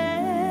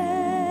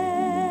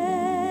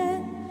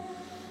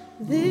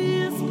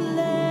 This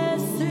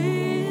blessed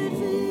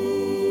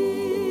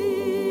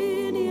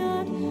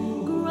vineyard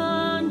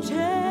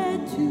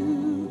granted to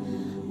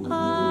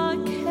our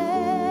care.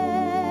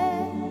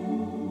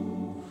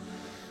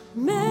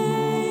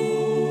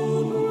 May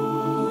you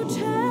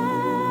protect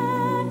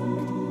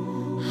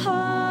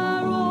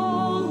her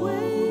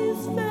always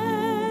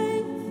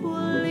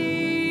faithfully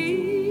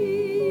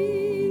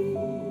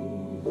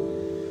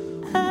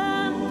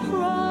and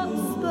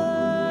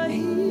prosper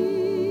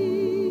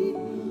he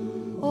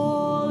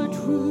all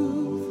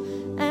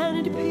truth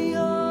and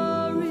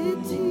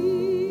purity.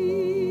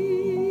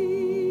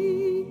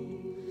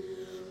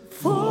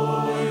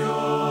 For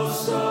your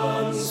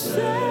son's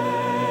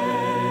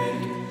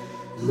sake,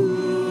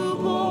 who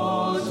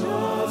bought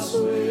us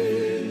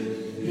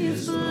with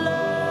his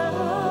blood,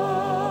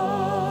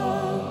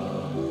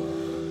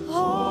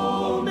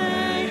 oh,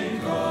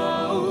 make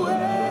our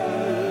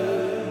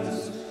ways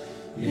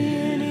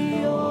in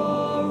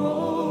your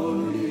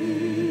own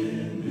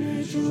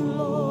image,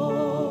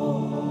 Lord.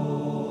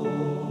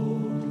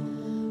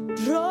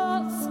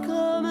 Dros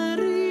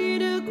Cymru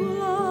dy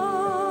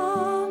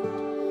gwlad,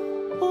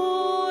 o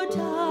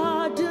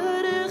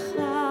dadr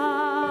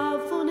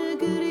uchaf o'n y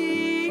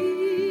gryf,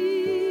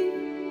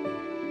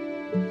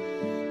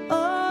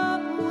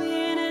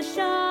 ymwyn y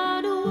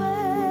llanwe,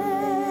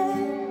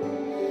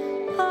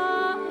 a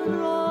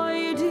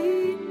roed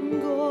i'n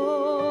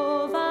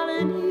gofal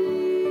yn hi.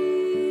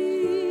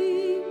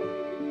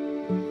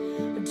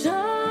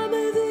 Dam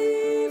y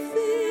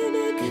ddiffyn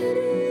y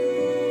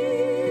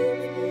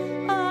cryf,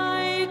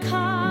 a'i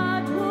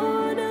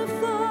cadwon y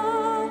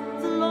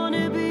ffyddlon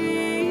y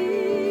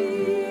bydd,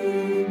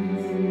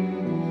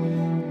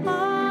 a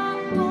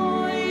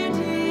boed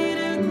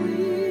i'r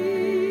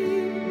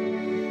gwir,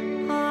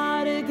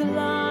 ar y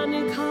glan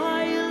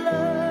cael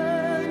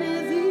yn y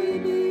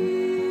ddinydd.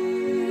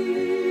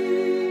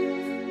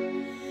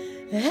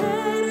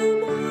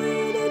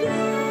 Mwyn y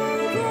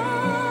dyfan,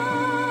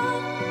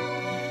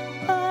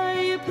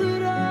 a'i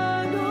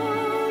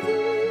prynodd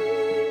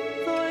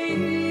iddo'i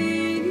hun,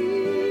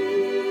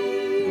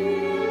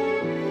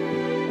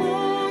 o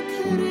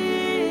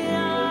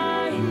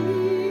creau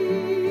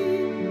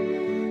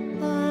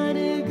ar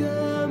y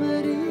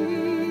Gymru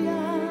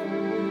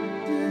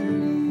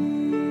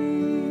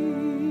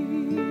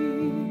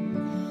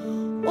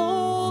o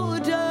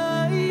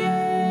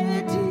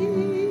dyedydd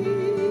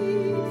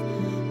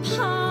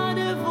pan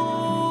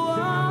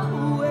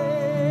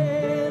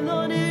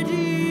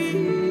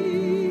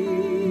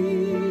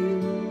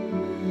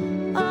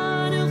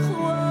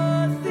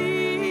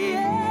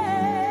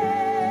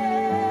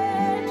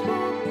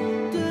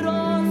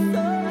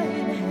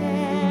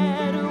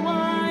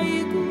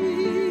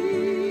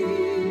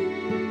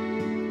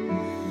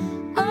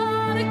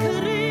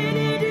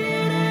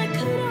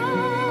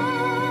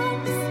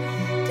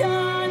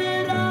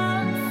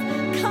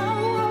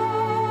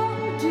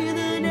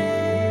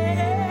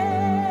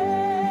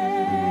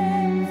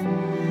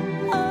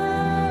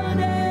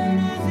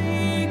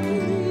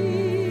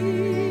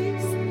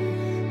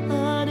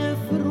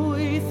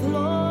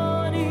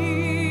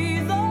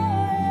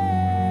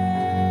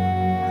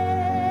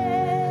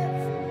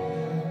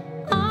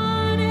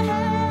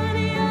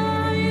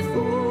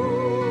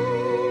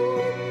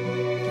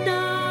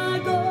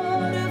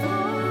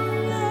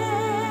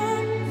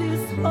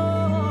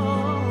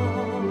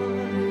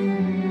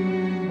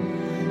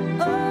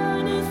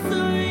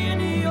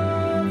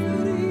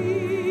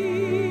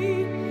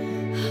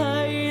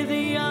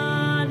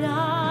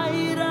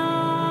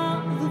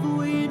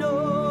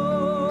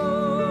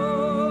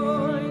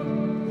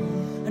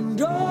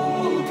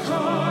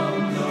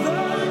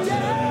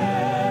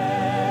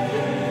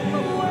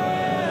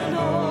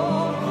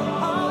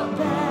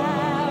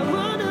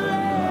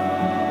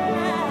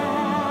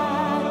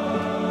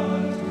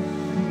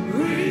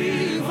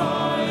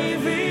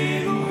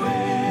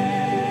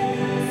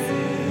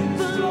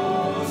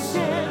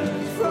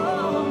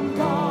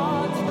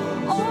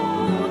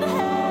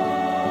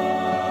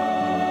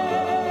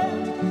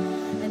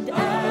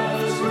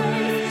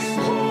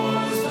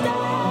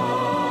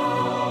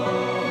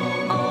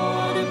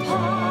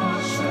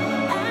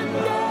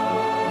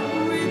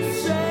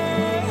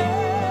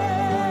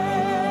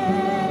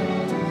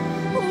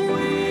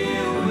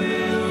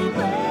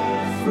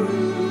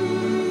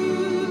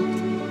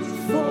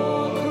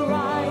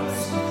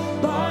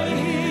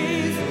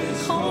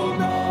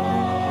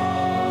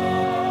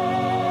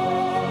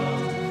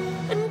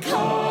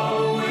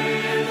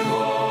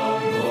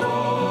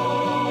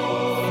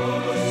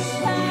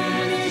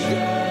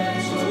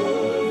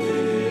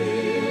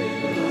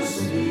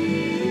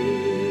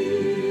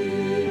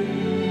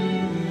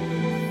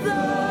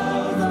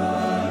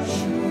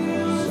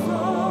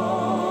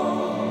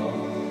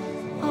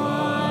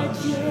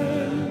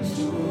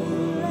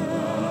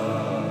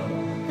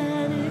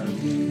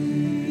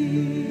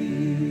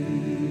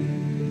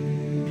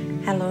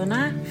Helo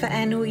na, fy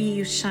enw I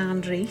yw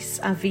Jon Rhys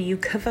a fi yw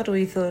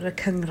cyfarwyddwr y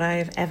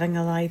Cyngrair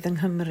Efengylau yng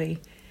Nghymru.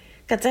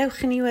 Gadewch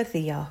I ni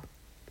weddio.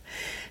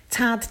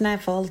 Tad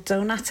nefol,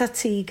 down at a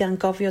ti gan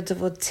gofio dy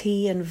fod ti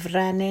yn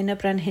frenin y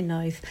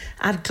brenhinoedd,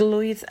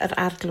 arglwydd yr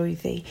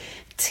arglwyddi.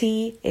 Ti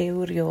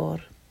yw'r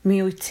ior. Mi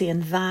wyt ti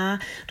yn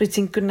dda, rwy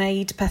ti'n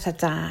gwneud pethau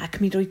da,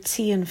 ac mi rwy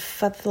ti yn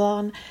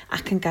ffyddlon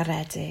ac yn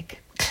garedig.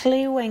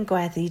 Cliw ein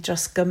gweddi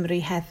dros Gymru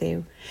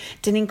heddiw.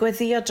 Dyn ni'n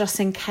gweddio dros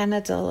ein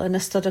cenedl yn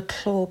ystod y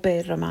clo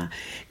byr yma,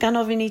 gan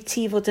ofyn I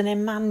ti fod yn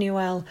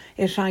Emmanuel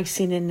i'r rhai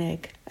sy'n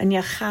unig, yn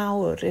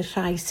iachawr i'r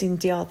rhai sy'n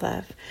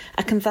dioddef,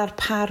 ac yn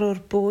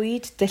ddarparwr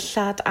bwyd,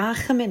 dillad a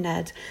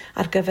chymuned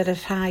ar gyfer y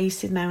rhai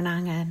sydd mewn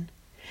angen.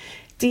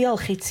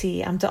 Diolch I ti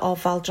am dy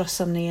ofal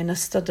drosom ni yn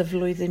ystod y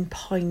flwyddyn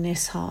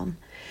poenus hon.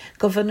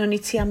 Gofynnwn I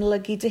ti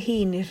amlygu dy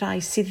hun I rhai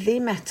sydd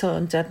ddim eto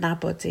yn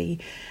dydnabod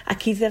di,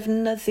 ac I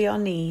ddefnyddio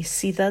ni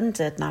sydd yn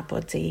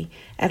dydnabod di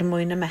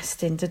mwyn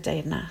ymestyn dy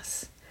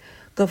deyrnas.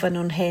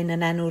 Gofynnwn hyn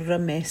yn enw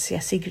rymus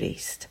Iesu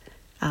Grist.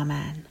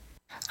 Amen.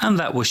 And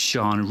that was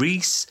Jon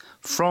Rhys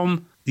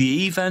from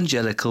the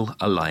Evangelical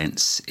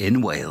Alliance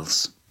in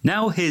Wales.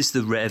 Now here's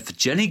the Rev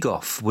Jenny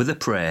Goff with a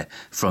prayer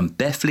from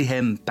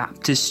Bethlehem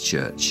Baptist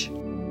Church.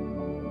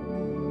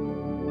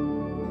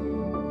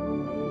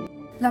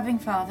 Loving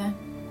Father,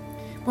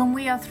 when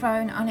we are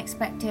thrown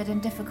unexpected and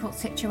difficult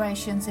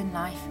situations in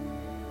life,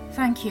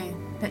 thank you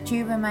that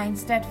you remain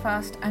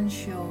steadfast and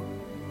sure,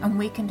 and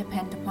we can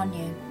depend upon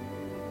you.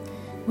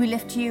 We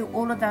lift to you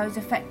all of those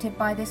affected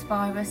by this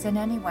virus in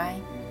any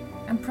way,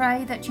 and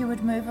pray that you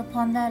would move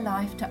upon their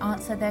life to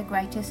answer their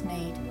greatest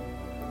need.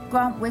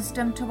 Grant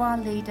wisdom to our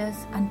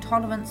leaders and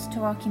tolerance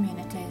to our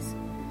communities.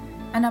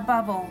 And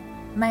above all,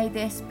 may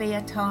this be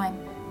a time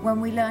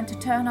when we learn to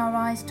turn our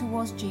eyes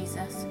towards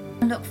Jesus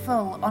and look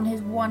full on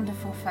his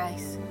wonderful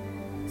face,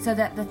 so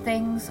that the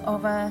things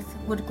of earth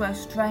would grow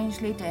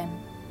strangely dim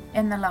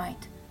in the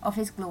light of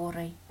his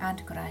glory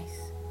and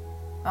grace.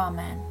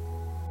 Amen.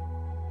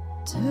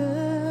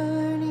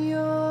 Turn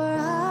your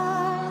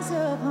eyes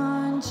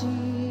upon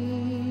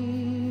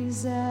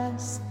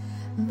Jesus,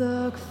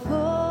 look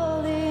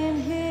full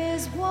in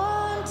his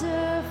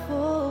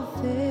wonderful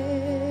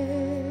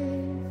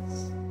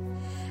face,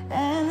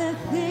 and the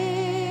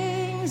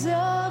things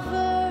of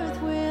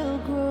earth will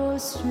grow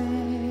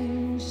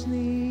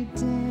strangely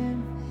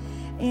dim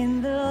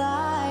in the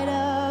light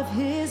of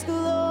his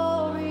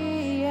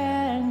glory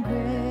and grace.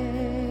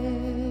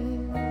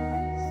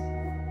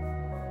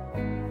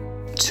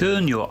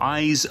 Turn Your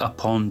Eyes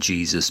Upon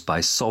Jesus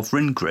by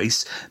Sovereign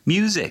Grace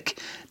Music.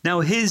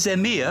 Now here's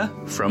Emir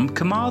from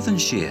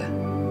Carmarthenshire.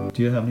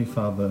 Dear Heavenly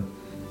Father,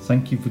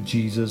 thank you for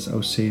Jesus,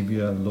 our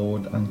Saviour,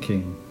 Lord and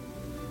King.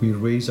 We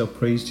raise our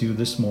praise to you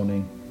this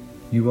morning.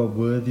 You are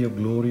worthy of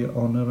glory,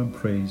 honour and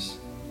praise.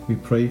 We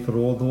pray for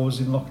all those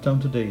in lockdown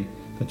today,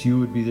 that you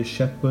would be the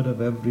shepherd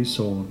of every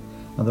soul,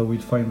 and that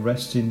we'd find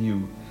rest in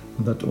you,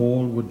 and that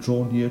all would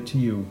draw near to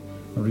you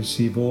and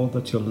receive all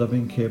that your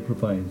loving care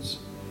provides.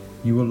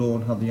 You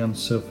alone have the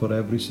answer for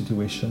every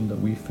situation that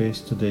we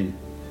face today.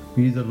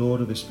 Be the Lord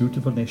of this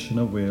beautiful nation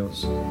of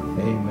Wales.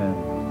 Amen.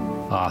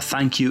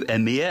 Thank you,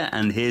 Emir,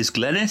 and here's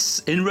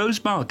Glenys in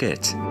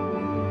Rosemarket.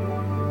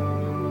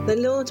 The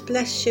Lord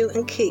bless you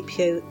and keep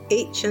you,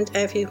 each and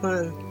every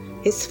one,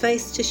 his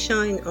face to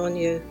shine on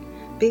you,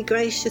 be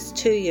gracious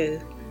to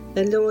you.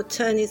 The Lord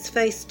turn his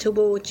face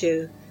toward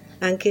you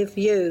and give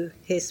you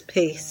his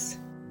peace.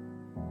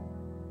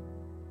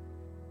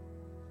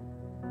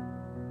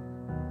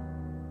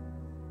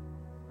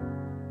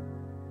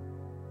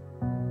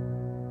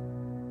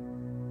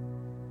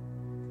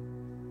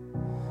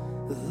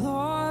 The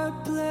Lord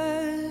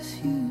bless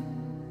you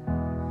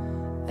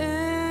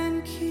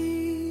and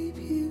keep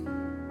you.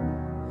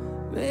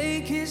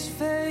 Make his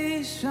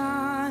face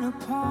shine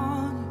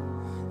upon you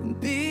and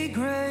be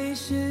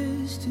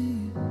gracious to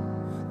you.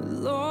 The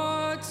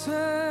Lord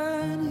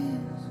turn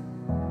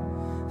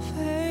his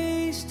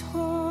face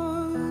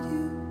toward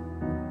you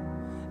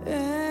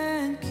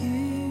and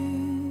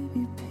give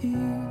you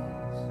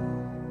peace.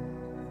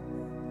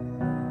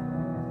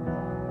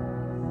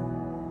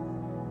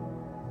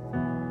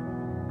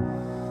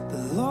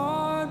 The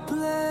Lord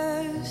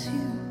bless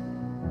you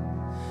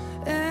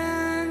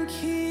and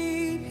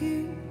keep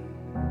you.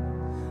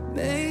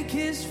 Make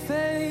his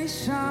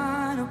face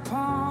shine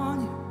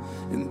upon you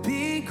and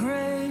be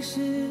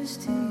gracious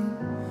to you.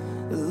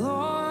 The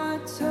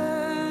Lord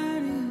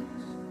turn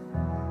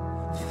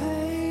his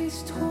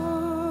face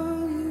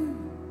toward you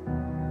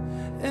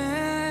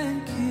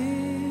and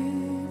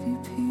give you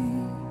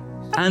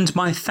peace. And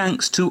my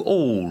thanks to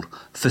all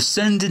for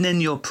sending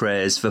in your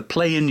prayers, for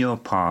playing your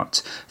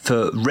part,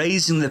 for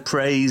raising the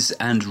praise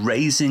and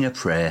raising a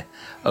prayer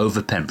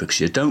over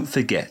Pembrokeshire. Don't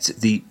forget,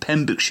 the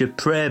Pembrokeshire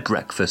Prayer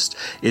Breakfast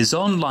is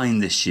online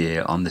this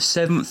year on the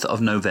 7th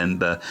of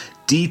November.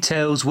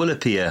 Details will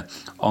appear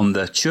on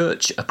the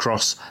Church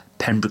Across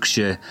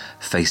Pembrokeshire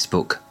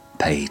Facebook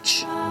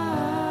page.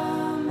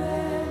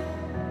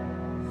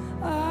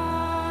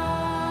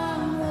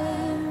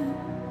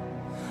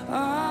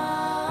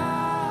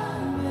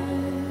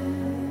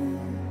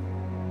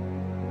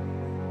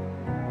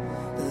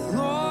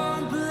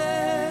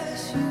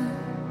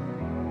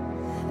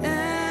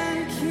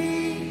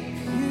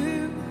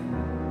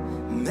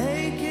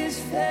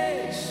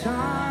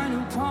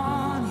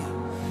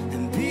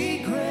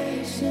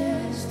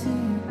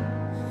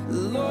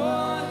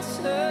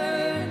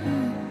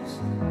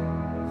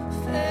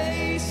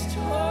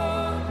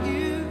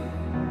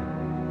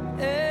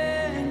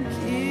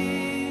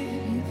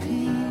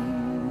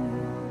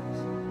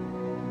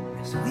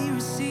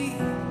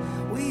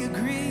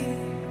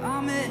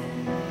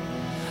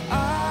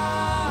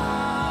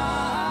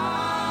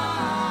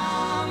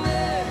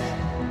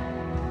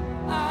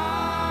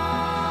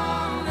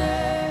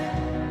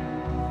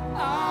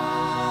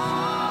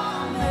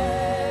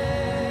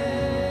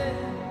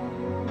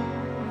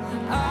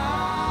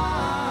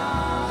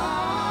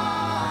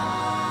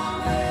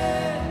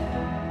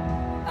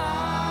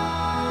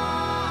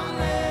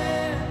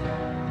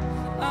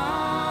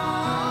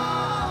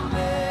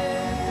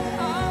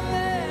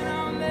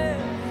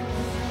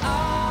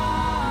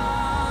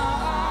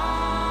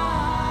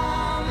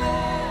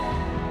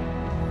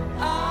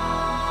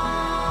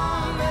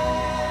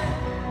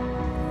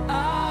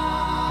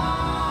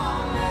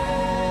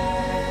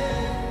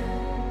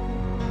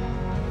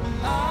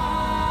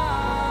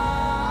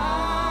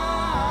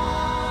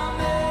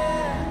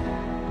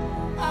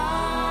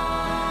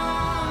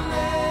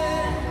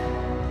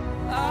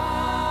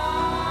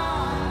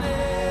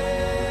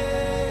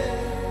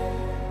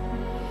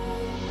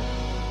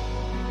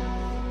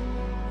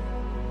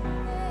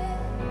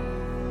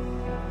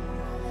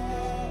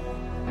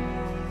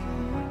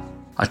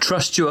 I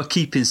trust you are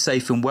keeping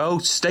safe and well.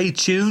 Stay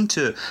tuned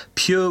to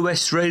Pure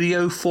West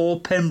Radio for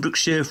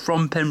Pembrokeshire,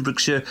 from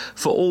Pembrokeshire,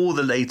 for all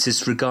the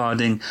latest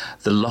regarding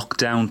the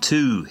lockdown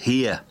 2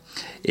 here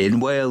in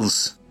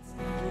Wales.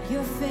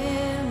 Your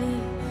family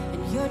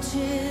and your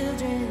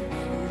children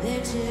and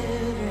their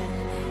children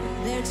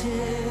and their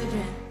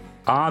children.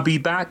 I'll be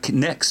back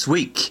next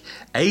week,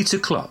 8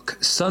 o'clock,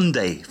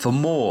 Sunday, for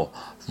more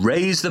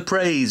Raise the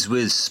Praise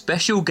with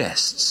special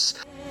guests.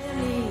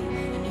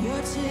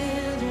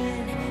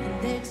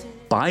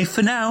 Bye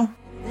for now.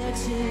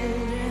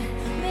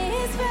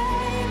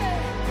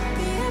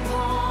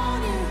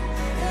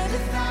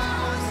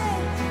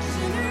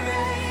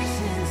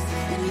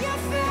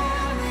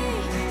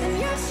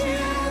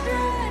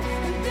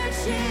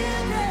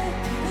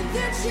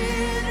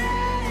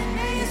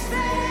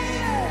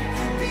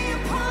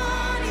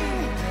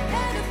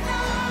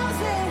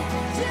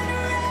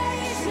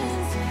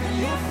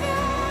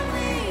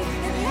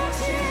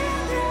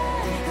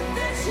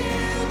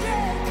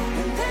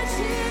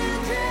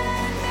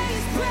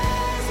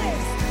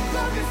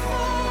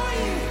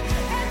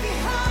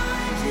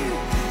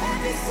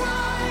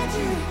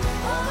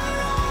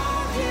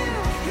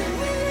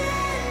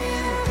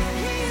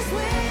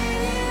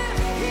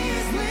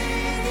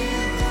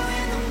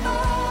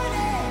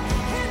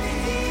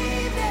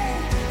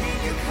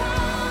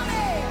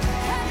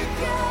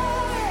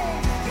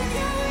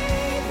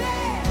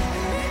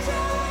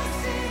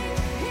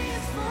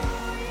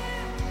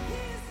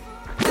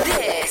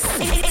 This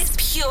is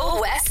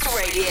Pure West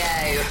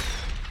Radio.